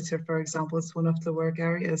marine litter, for example, is one of the work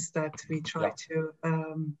areas that we try to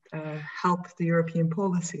help the European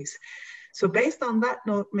policies. So based on that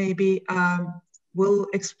note, maybe we'll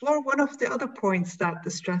explore one of the other points that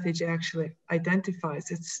the strategy actually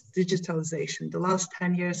identifies. It's digitalization. The last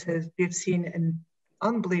 10 years we've seen an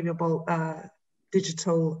unbelievable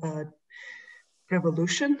digital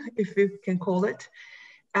revolution, if we can call it.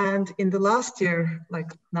 And in the last year, like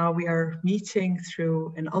now we are meeting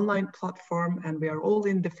through an online platform and we are all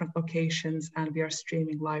in different locations and we are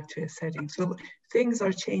streaming live to a setting. So things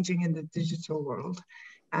are changing in the digital world.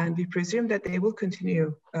 And we presume that they will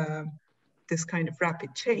continue this kind of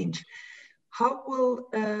rapid change. How will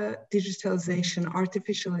digitalization,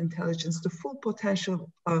 artificial intelligence, the full potential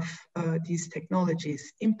of these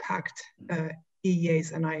technologies impact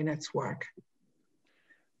EEA's and Eionet's work?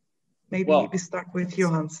 Maybe we start with you,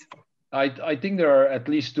 Hans. I think there are at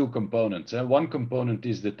least two components. One component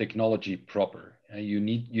is the technology proper. You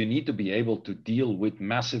need to be able to deal with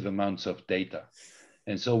massive amounts of data.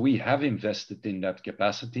 And so we have invested in that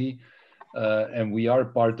capacity. And we are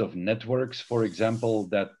part of networks, for example,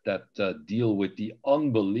 that deal with the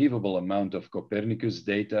unbelievable amount of Copernicus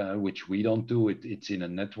data, which we don't do. It's in a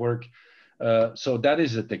network. So that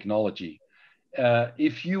is a technology.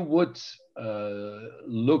 If you would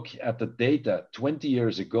look at the data 20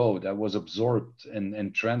 years ago that was absorbed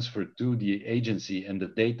and transferred to the agency and the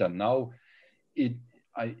data now,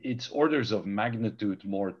 it's orders of magnitude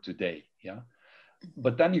more today. Yeah.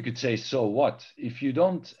 But then you could say, so what? If you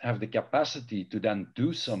don't have the capacity to then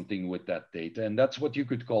do something with that data, and that's what you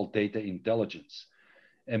could call data intelligence.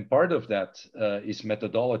 And part of that is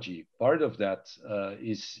methodology. Part of that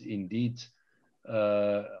is indeed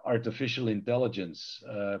artificial intelligence.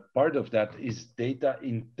 Part of that is data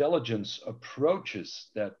intelligence approaches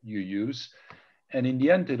that you use. And in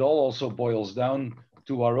the end, it all also boils down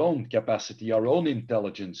to our own capacity, our own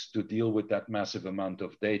intelligence to deal with that massive amount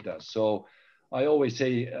of data. So I always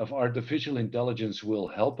say artificial intelligence will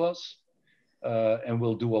help us and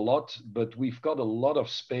will do a lot, but we've got a lot of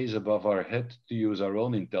space above our head to use our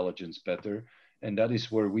own intelligence better. And that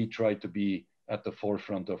is where we try to be at the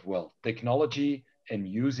forefront of, well, technology and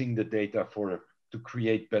using the data to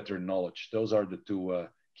create better knowledge. Those are the two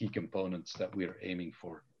key components that we're aiming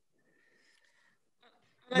for.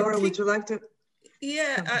 Laura, would you like to?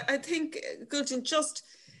 Yeah, I think, Guljan, just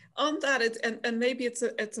on that, and maybe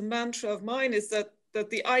it's a mantra of mine, is that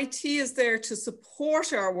the IT is there to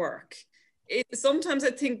support our work. sometimes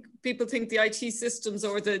I think people think the IT systems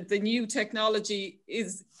or the new technology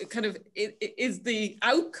is kind of is the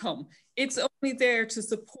outcome. It's only there to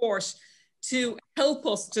support, to help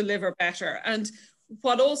us deliver better. And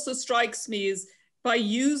what also strikes me is by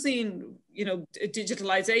using, you know,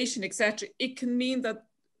 digitalization, etc., it can mean that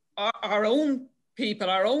our own people,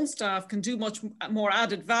 our own staff can do much more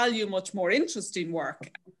added value, much more interesting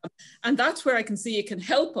work. And that's where I can see it can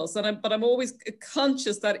help us. But I'm always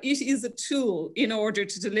conscious that it is a tool in order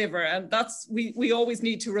to deliver. And that's, we always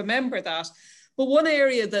need to remember that. But one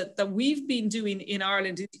area that we've been doing in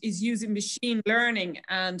Ireland is using machine learning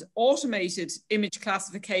and automated image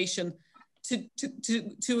classification to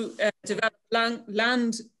develop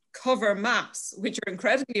land cover maps, which are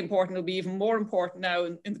incredibly important. Will be even more important now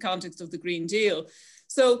in the context of the Green Deal.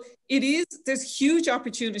 So there's huge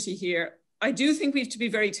opportunity here. I do think we have to be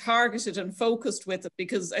very targeted and focused with it,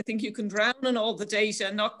 because I think you can drown in all the data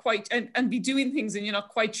and not quite, and be doing things and you're not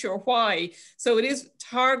quite sure why. So it is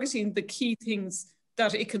targeting the key things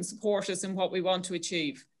that it can support us in what we want to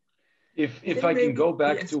achieve. If I can go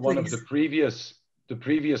back to one of the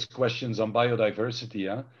previous questions on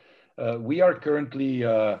biodiversity, we are currently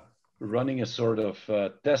running a sort of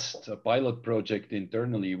a pilot project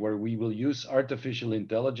internally where we will use artificial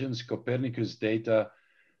intelligence, Copernicus data,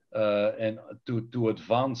 and to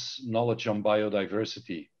advance knowledge on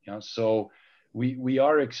biodiversity. Yeah? So we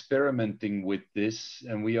are experimenting with this,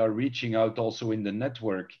 and we are reaching out also in the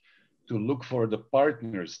network to look for the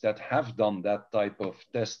partners that have done that type of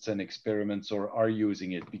tests and experiments or are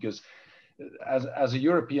using it. Because as a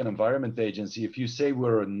European Environment Agency, if you say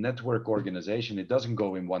we're a network organization, it doesn't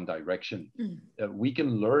go in one direction. We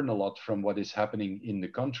can learn a lot from what is happening in the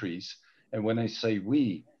countries. And when I say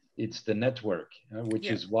we, it's the network, which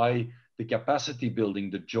is why the capacity building,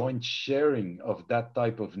 the joint sharing of that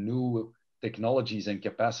type of new technologies and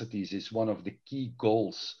capacities is one of the key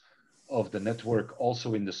goals of the network,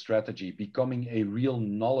 also in the strategy, becoming a real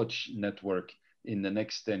knowledge network in the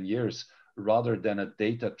next 10 years, rather than a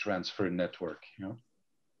data transfer network. You know?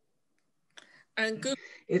 And good.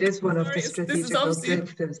 It is one of the strategic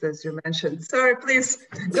objectives, as you mentioned. Sorry, please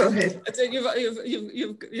go ahead.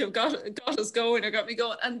 You've got us going, or got me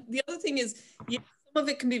going. And the other thing is, some of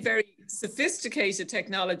it can be very sophisticated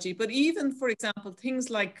technology, but even, for example, things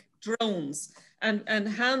like drones. And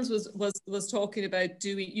Hans was talking about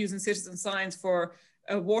using citizen science for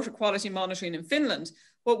water quality monitoring in Finland.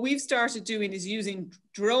 What we've started doing is using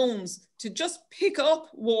drones to just pick up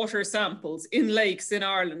water samples in lakes in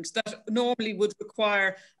Ireland that normally would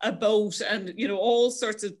require a boat and, you know, all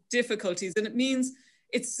sorts of difficulties. And it means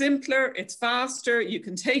it's simpler, it's faster, you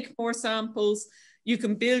can take more samples, you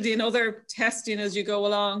can build in other testing as you go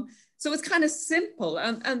along. So it's kind of simple.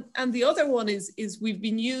 And the other one is we've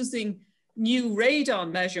been using new radon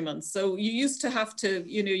measurements. So you used to have to,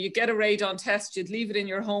 you know, you get a radon test, you'd leave it in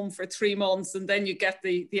your home for 3 months and then you get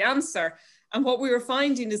the answer. And what we were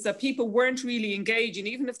finding is that people weren't really engaging,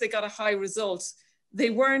 even if they got a high result, they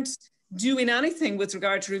weren't doing anything with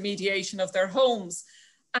regard to remediation of their homes.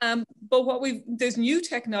 But there's new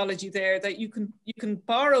technology there that you can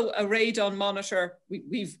borrow a radon monitor.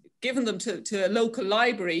 We've given them to a local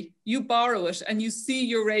library. You borrow it and you see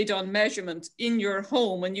your radon measurement in your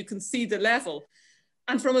home and you can see the level.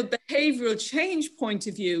 And from a behavioral change point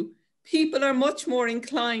of view, people are much more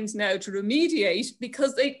inclined now to remediate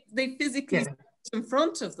because they physically see it in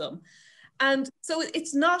front of them. And so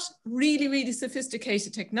it's not really, really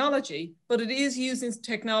sophisticated technology, but it is using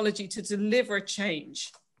technology to deliver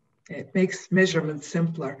change. It makes measurement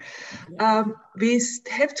simpler. We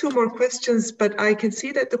have 2 more questions, but I can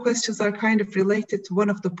see that the questions are kind of related to one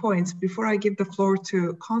of the points. Before I give the floor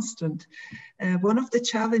to Constant, one of the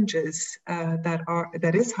challenges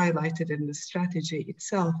that is highlighted in the strategy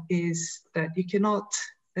itself is that you cannot,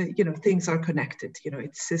 things are connected.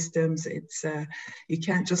 It's systems. It's you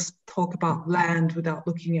can't just talk about land without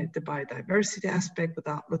looking at the biodiversity aspect,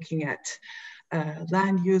 without looking at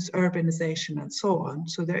land use, urbanization, and so on.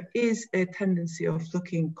 So there is a tendency of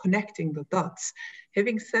connecting the dots.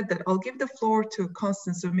 Having said that, I'll give the floor to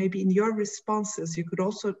Constance. So maybe in your responses, you could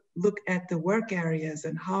also look at the work areas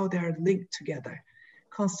and how they're linked together.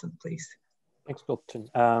 Constance, please. Thanks, Milton.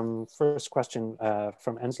 First question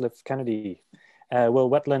from Enslif Kennedy. Will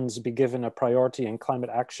wetlands be given a priority in climate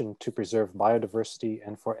action to preserve biodiversity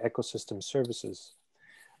and for ecosystem services?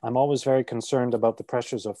 I'm always very concerned about the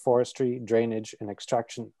pressures of forestry, drainage, and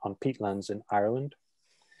extraction on peatlands in Ireland.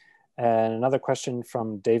 And another question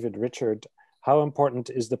from David Richard. How important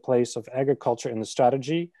is the place of agriculture in the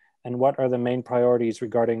strategy, and what are the main priorities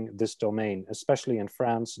regarding this domain, especially in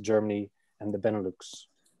France, Germany, and the Benelux?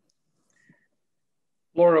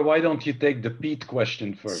 Laura, why don't you take the peat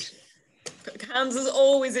question first? Hans is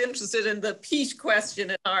always interested in the peat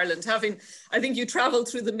question in Ireland. I think you travelled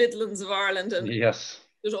through the Midlands of Ireland and yes,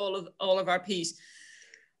 all of our peat.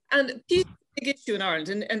 And peat is a big issue in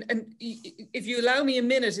Ireland. And if you allow me a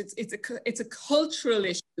minute, it's a cultural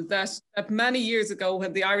issue that many years ago,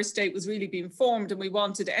 when the Irish state was really being formed and we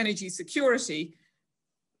wanted energy security,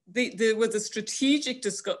 there was a strategic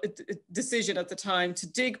decision at the time to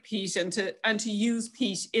dig peat and to use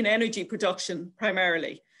peat in energy production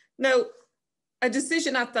primarily. Now, a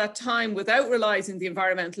decision at that time without realizing the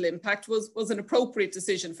environmental impact was an appropriate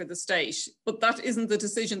decision for the state, but that isn't the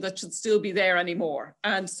decision that should still be there anymore.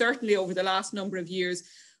 And certainly over the last number of years,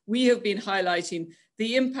 we have been highlighting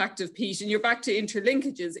the impact of peat. And you're back to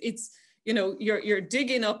interlinkages. It's, you know, you're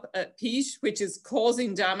digging up peat, which is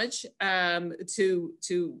causing damage causing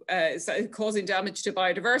damage to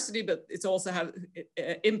biodiversity, but it's also have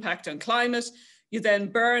impact on climate. You then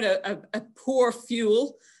burn a poor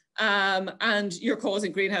fuel, and you're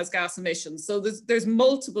causing greenhouse gas emissions. So there's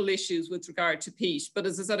multiple issues with regard to peat. But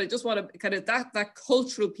as I said, I just want to kind of that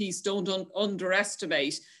cultural piece, don't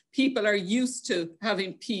underestimate. People are used to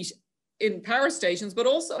having peat in power stations, but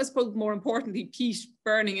also, I suppose, more importantly, peat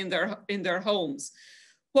burning in their homes.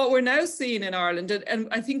 What we're now seeing in Ireland, and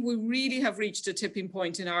I think we really have reached a tipping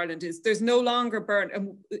point in Ireland, is there's no longer burn,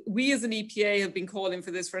 and we as an EPA have been calling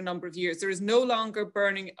for this for a number of years. There is no longer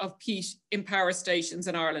burning of peat in power stations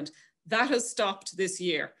in Ireland. That has stopped this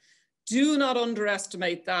year. Do not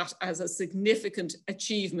underestimate that as a significant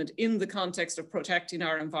achievement in the context of protecting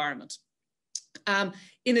our environment.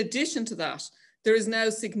 In addition to that, there is now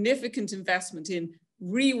significant investment in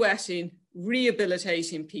re-wetting,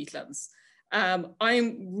 rehabilitating peatlands.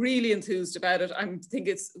 I'm really enthused about it. I think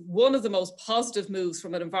it's one of the most positive moves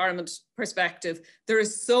from an environment perspective. There are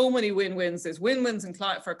so many win-wins. There's win-wins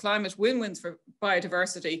for climate, win-wins for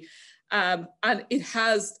biodiversity. And it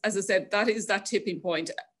has, as I said, that is that tipping point.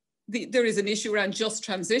 There is an issue around just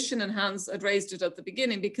transition, and Hans had raised it at the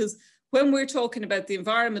beginning, because when we're talking about the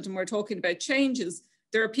environment and we're talking about changes,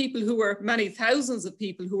 there are people many thousands of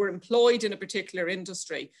people who are employed in a particular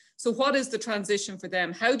industry. So what is the transition for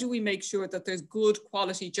them? How do we make sure that there's good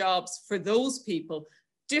quality jobs for those people,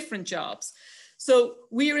 different jobs? So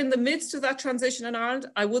we are in the midst of that transition in Ireland.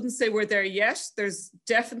 I wouldn't say we're there yet. There's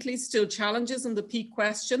definitely still challenges in the peat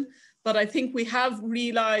question, but I think we have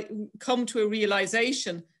come to a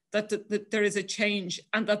realization that there is a change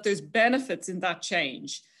and that there's benefits in that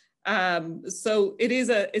change. So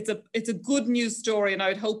it's a good news story, and I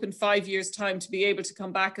would hope in 5 years' time to be able to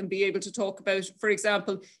come back and be able to talk about, for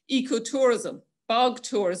example, ecotourism, bog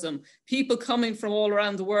tourism, people coming from all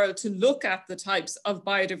around the world to look at the types of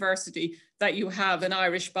biodiversity that you have in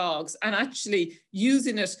Irish bogs, and actually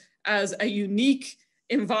using it as a unique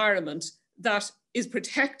environment that is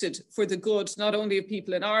protected for the good, not only of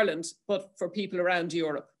people in Ireland, but for people around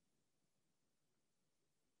Europe.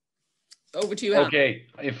 Over to you, Hans. Okay,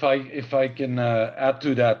 if I can add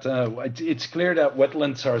to that, it's clear that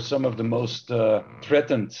wetlands are some of the most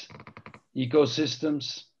threatened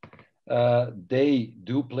ecosystems. They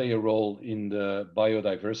do play a role in the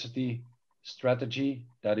biodiversity strategy,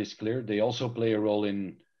 that is clear. They also play a role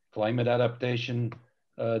in climate adaptation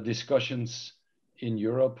discussions in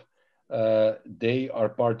Europe. They are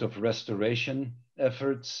part of restoration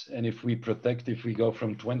efforts, and if we go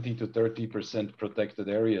from 20 to 30% protected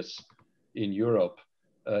areas in Europe,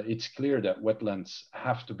 it's clear that wetlands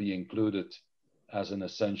have to be included as an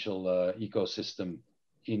essential ecosystem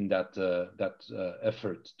in that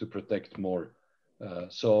effort to protect more.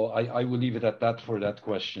 So I will leave it at that for that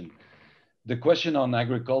question. The question on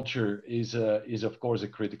agriculture is of course a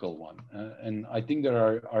critical one. And I think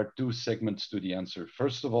there are two segments to the answer.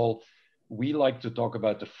 First of all, we like to talk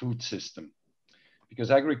about the food system, because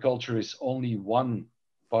agriculture is only one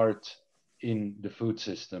part in the food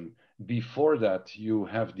system. Before that, you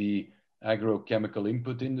have the agrochemical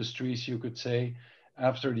input industries, you could say.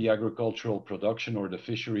 After the agricultural production or the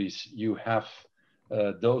fisheries, you have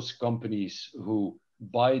those companies who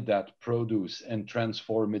buy that produce and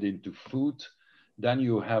transform it into food. Then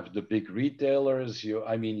you have the big retailers.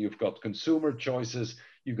 You've got consumer choices,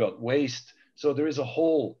 you've got waste. So there is a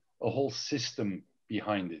whole system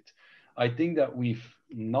behind it. I think that we've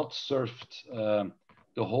not served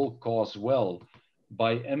the whole cause well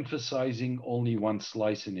by emphasizing only one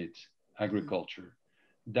slice in it, agriculture.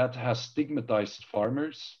 That has stigmatized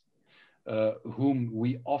farmers, whom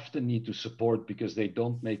we often need to support because they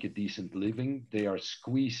don't make a decent living. They are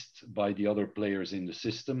squeezed by the other players in the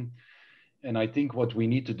system. And I think what we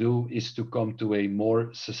need to do is to come to a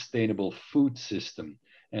more sustainable food system.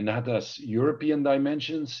 And that has European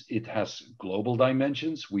dimensions, it has global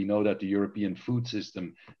dimensions. We know that the European food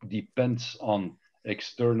system depends on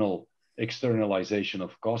externalization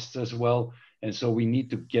of costs as well. And so we need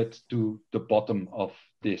to get to the bottom of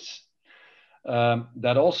this.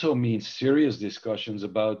 That also means serious discussions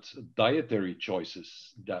about dietary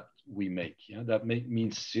choices that we make. Yeah? That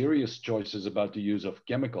means serious choices about the use of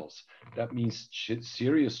chemicals. That means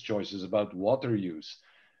serious choices about water use,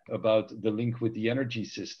 about the link with the energy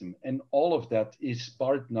system. And all of that is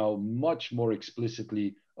part now much more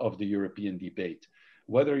explicitly of the European debate.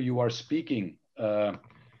 Whether you are speaking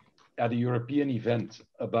at a European event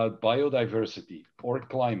about biodiversity or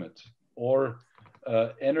climate or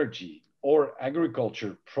energy or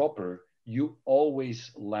agriculture proper, you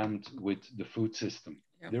always land with the food system.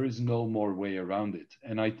 Yeah. There is no more way around it.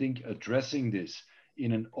 And I think addressing this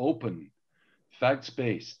in an open,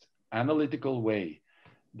 facts-based, analytical way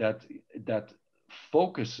that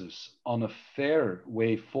focuses on a fair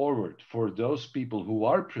way forward for those people who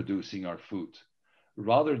are producing our food,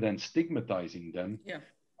 rather than stigmatizing them, yeah,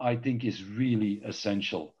 I think is really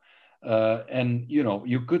essential. And you know,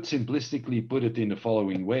 you could simplistically put it in the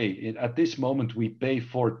following way. At this moment, we pay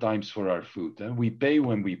 4 times for our food. We pay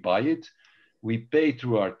when we buy it. We pay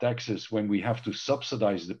through our taxes when we have to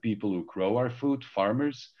subsidize the people who grow our food,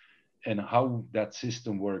 farmers. And how that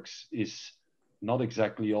system works is not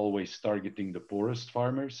exactly always targeting the poorest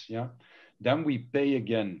farmers. Yeah. Then we pay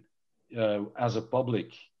again as a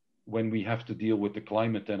public when we have to deal with the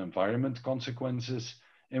climate and environment consequences.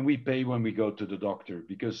 And we pay when we go to the doctor,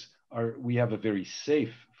 because we have a very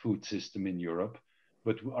safe food system in Europe,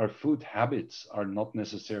 but our food habits are not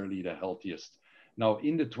necessarily the healthiest. Now,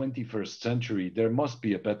 in the 21st century, there must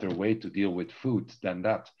be a better way to deal with food than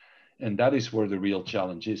that. And that is where the real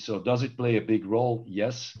challenge is. So does it play a big role?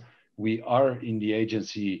 Yes. We are in the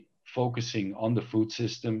agency focusing on the food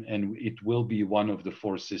system, and it will be one of the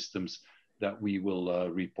 4 systems that we will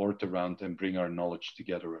report around and bring our knowledge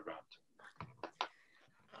together around.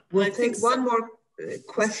 We'll take one more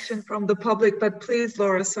question from the public, but please,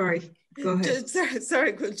 Laura, sorry, go ahead.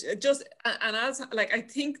 Sorry, just, and as like, I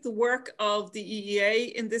think the work of the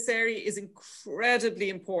EEA in this area is incredibly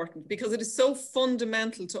important, because it is so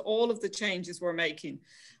fundamental to all of the changes we're making.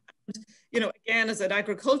 And, you know, again, as an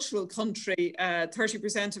agricultural country,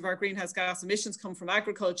 30% of our greenhouse gas emissions come from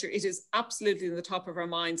agriculture. It is absolutely in the top of our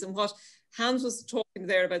minds. And what Hans was talking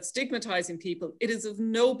there about stigmatizing people, it is of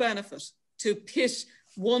no benefit to pit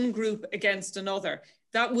one group against another.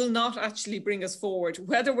 That will not actually bring us forward,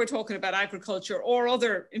 whether we're talking about agriculture or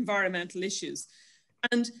other environmental issues.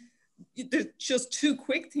 And there's just 2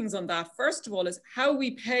 quick things on that. First of all, is how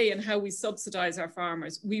we pay and how we subsidize our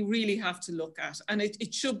farmers. We really have to look at, and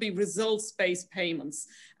it should be results-based payments,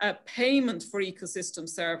 payment for ecosystem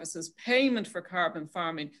services, payment for carbon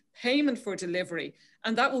farming, payment for delivery,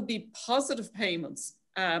 and that will be positive payments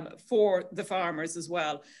for the farmers as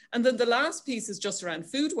well. And then the last piece is just around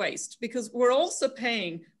food waste, because we're also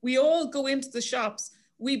paying, we all go into the shops,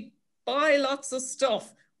 we buy lots of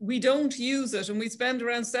stuff, we don't use it, and we spend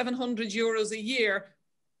around 700 euros a year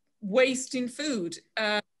wasting food.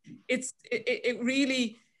 It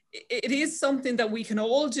is something that we can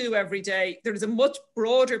all do every day. There's a much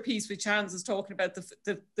broader piece which Hans is talking about,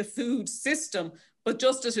 the food system, but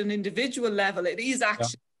just at an individual level, it is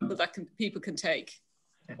action that people can take.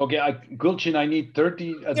 Okay, Gulcin, I need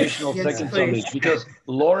 30 additional seconds on this, because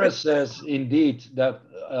Laura says indeed that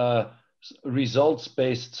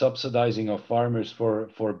results-based subsidizing of farmers for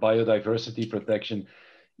biodiversity protection,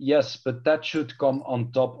 yes, but that should come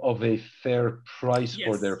on top of a fair price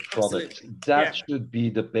for their product. Absolutely. That should be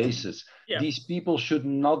the basis. These people should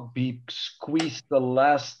not be squeezed the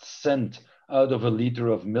last cent out of a liter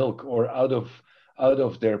of milk or out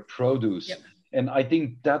of their produce. And I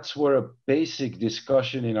think that's where a basic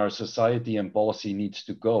discussion in our society and policy needs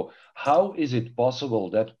to go. How is it possible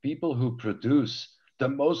that people who produce the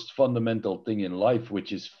most fundamental thing in life,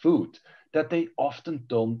 which is food, that they often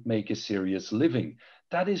don't make a serious living?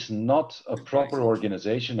 That is not a proper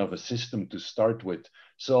organization of a system to start with.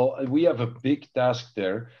 So we have a big task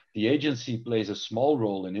there. The agency plays a small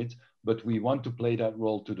role in it, but we want to play that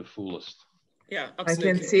role to the fullest. Yeah, absolutely.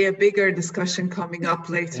 I can see a bigger discussion coming up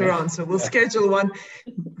later on, so we'll schedule one.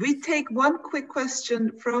 We take one quick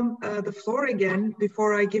question from the floor again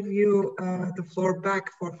before I give you the floor back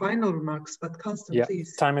for final remarks. But Constant,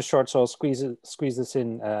 please. Time is short, so I'll squeeze this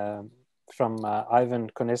in from Ivan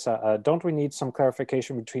Konesa. Don't we need some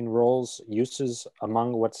clarification between roles, uses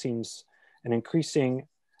among what seems an increasing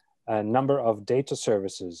number of data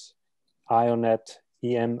services, EEA-Eionet,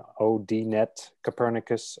 EMODnet,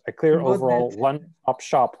 Copernicus, a clear overall one-stop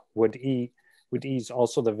shop would would ease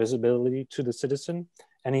also the visibility to the citizen.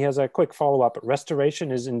 And he has a quick follow-up.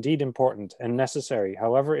 Restoration is indeed important and necessary.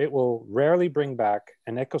 However, it will rarely bring back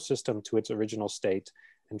an ecosystem to its original state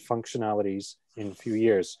and functionalities in a few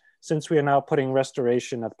years. Since we are now putting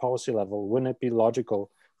restoration at policy level, wouldn't it be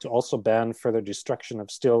logical to also ban further destruction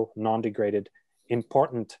of still non-degraded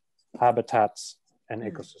important habitats and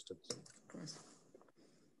ecosystems?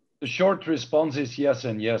 The short response is yes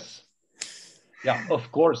and yes. Yeah,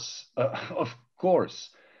 of course.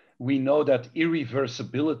 We know that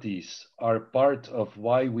irreversibilities are part of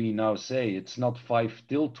why we now say it's not 5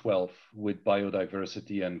 till 12 with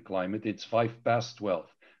biodiversity and climate, it's 5 past 12.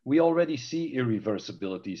 We already see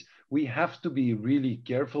irreversibilities. We have to be really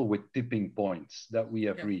careful with tipping points that we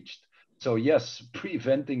have reached. So yes,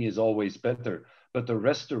 preventing is always better, but the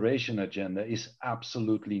restoration agenda is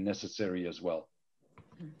absolutely necessary as well.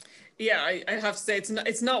 Yeah, I have to say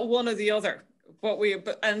it's not one or the other. What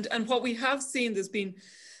we have seen, there's been,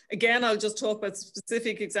 again, I'll just talk about a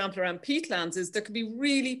specific example around peatlands, is there can be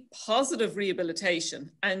really positive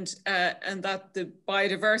rehabilitation and that the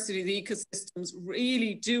biodiversity, the ecosystems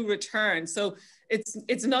really do return. So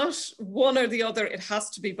it's not one or the other, it has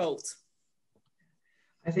to be both.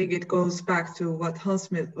 I think it goes back to what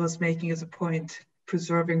Hans was making as a point,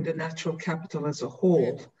 preserving the natural capital as a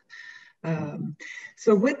whole.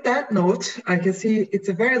 So with that note, I can see it's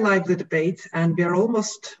a very lively debate and we are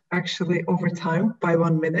almost actually over time by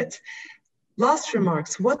 1 minute. Last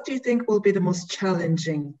remarks, what do you think will be the most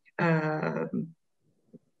challenging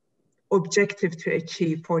objective to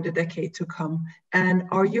achieve for the decade to come? And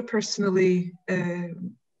are you personally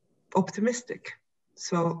optimistic?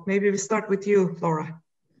 So maybe we start with you, Laura.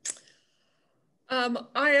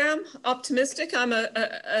 I am optimistic. I'm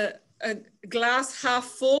a glass half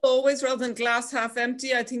full always rather than glass half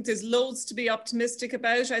empty. I think there's loads to be optimistic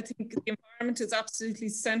about. I think the environment is absolutely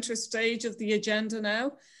center stage of the agenda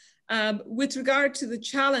now. With regard to the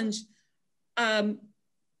challenge,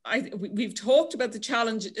 we've talked about the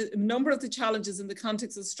challenge, a number of the challenges in the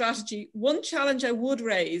context of strategy. One challenge I would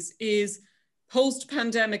raise is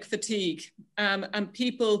post-pandemic fatigue and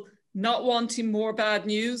people not wanting more bad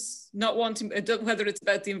news, not wanting, whether it's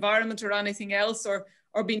about the environment or anything else, or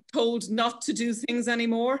being told not to do things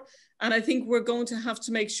anymore. And I think we're going to have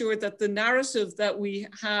to make sure that the narrative that we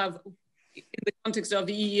have in the context of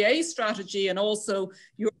the EEA strategy and also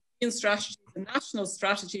European strategies and national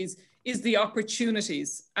strategies is the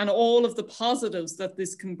opportunities and all of the positives that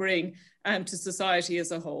this can bring to society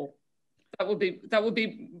as a whole. That would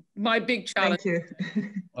be my big challenge. Thank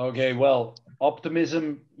you. Okay, well,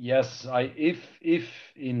 optimism, yes. If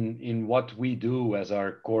in what we do as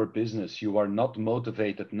our core business, you are not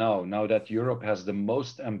motivated now that Europe has the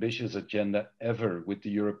most ambitious agenda ever with the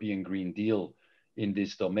European Green Deal in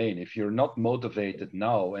this domain, if you're not motivated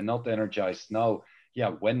now and not energized now, yeah,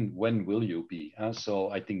 when will you be? So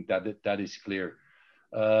I think that is clear.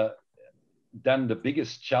 Then the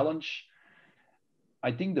biggest challenge,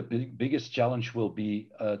 I think the biggest challenge will be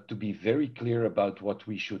to be very clear about what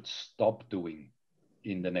we should stop doing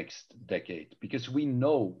in the next decade, because we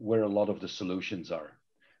know where a lot of the solutions are.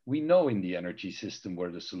 We know in the energy system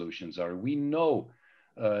where the solutions are. We know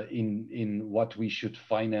in what we should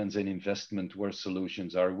finance and investment where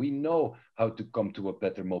solutions are. We know how to come to a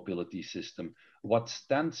better mobility system. What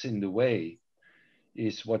stands in the way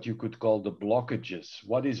is what you could call the blockages.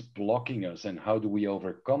 What is blocking us and how do we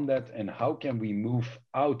overcome that? And how can we move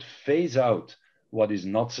out, phase out what is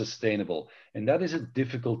not sustainable? And that is a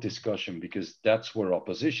difficult discussion because that's where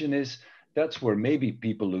opposition is. That's where maybe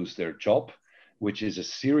people lose their job, which is a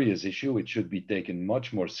serious issue. It should be taken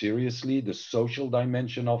much more seriously, the social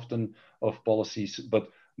dimension often of policies, but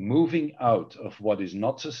moving out of what is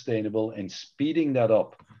not sustainable and speeding that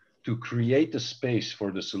up to create the space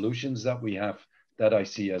for the solutions that we have, that I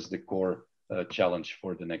see as the core challenge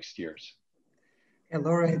for the next years. And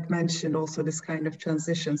Laura had mentioned also this kind of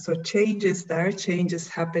transition. So change is there, change is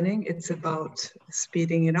happening. It's about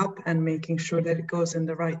speeding it up and making sure that it goes in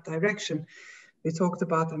the right direction. We talked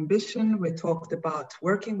about ambition. We talked about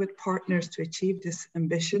working with partners to achieve this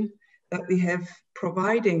ambition that we have,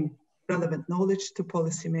 providing relevant knowledge to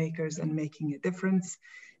policymakers and making a difference.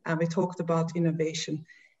 And we talked about innovation.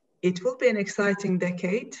 It will be an exciting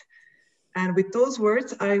decade. And with those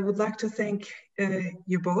words, I would like to thank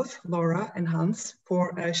you both, Laura and Hans,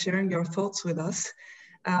 for sharing your thoughts with us.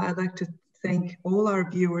 I'd like to thank all our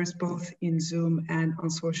viewers, both in Zoom and on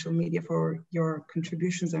social media, for your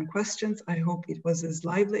contributions and questions. I hope it was as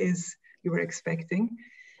lively as you were expecting.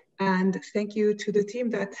 And thank you to the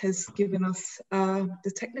team that has given us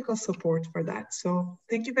the technical support for that. So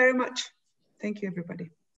thank you very much. Thank you, everybody.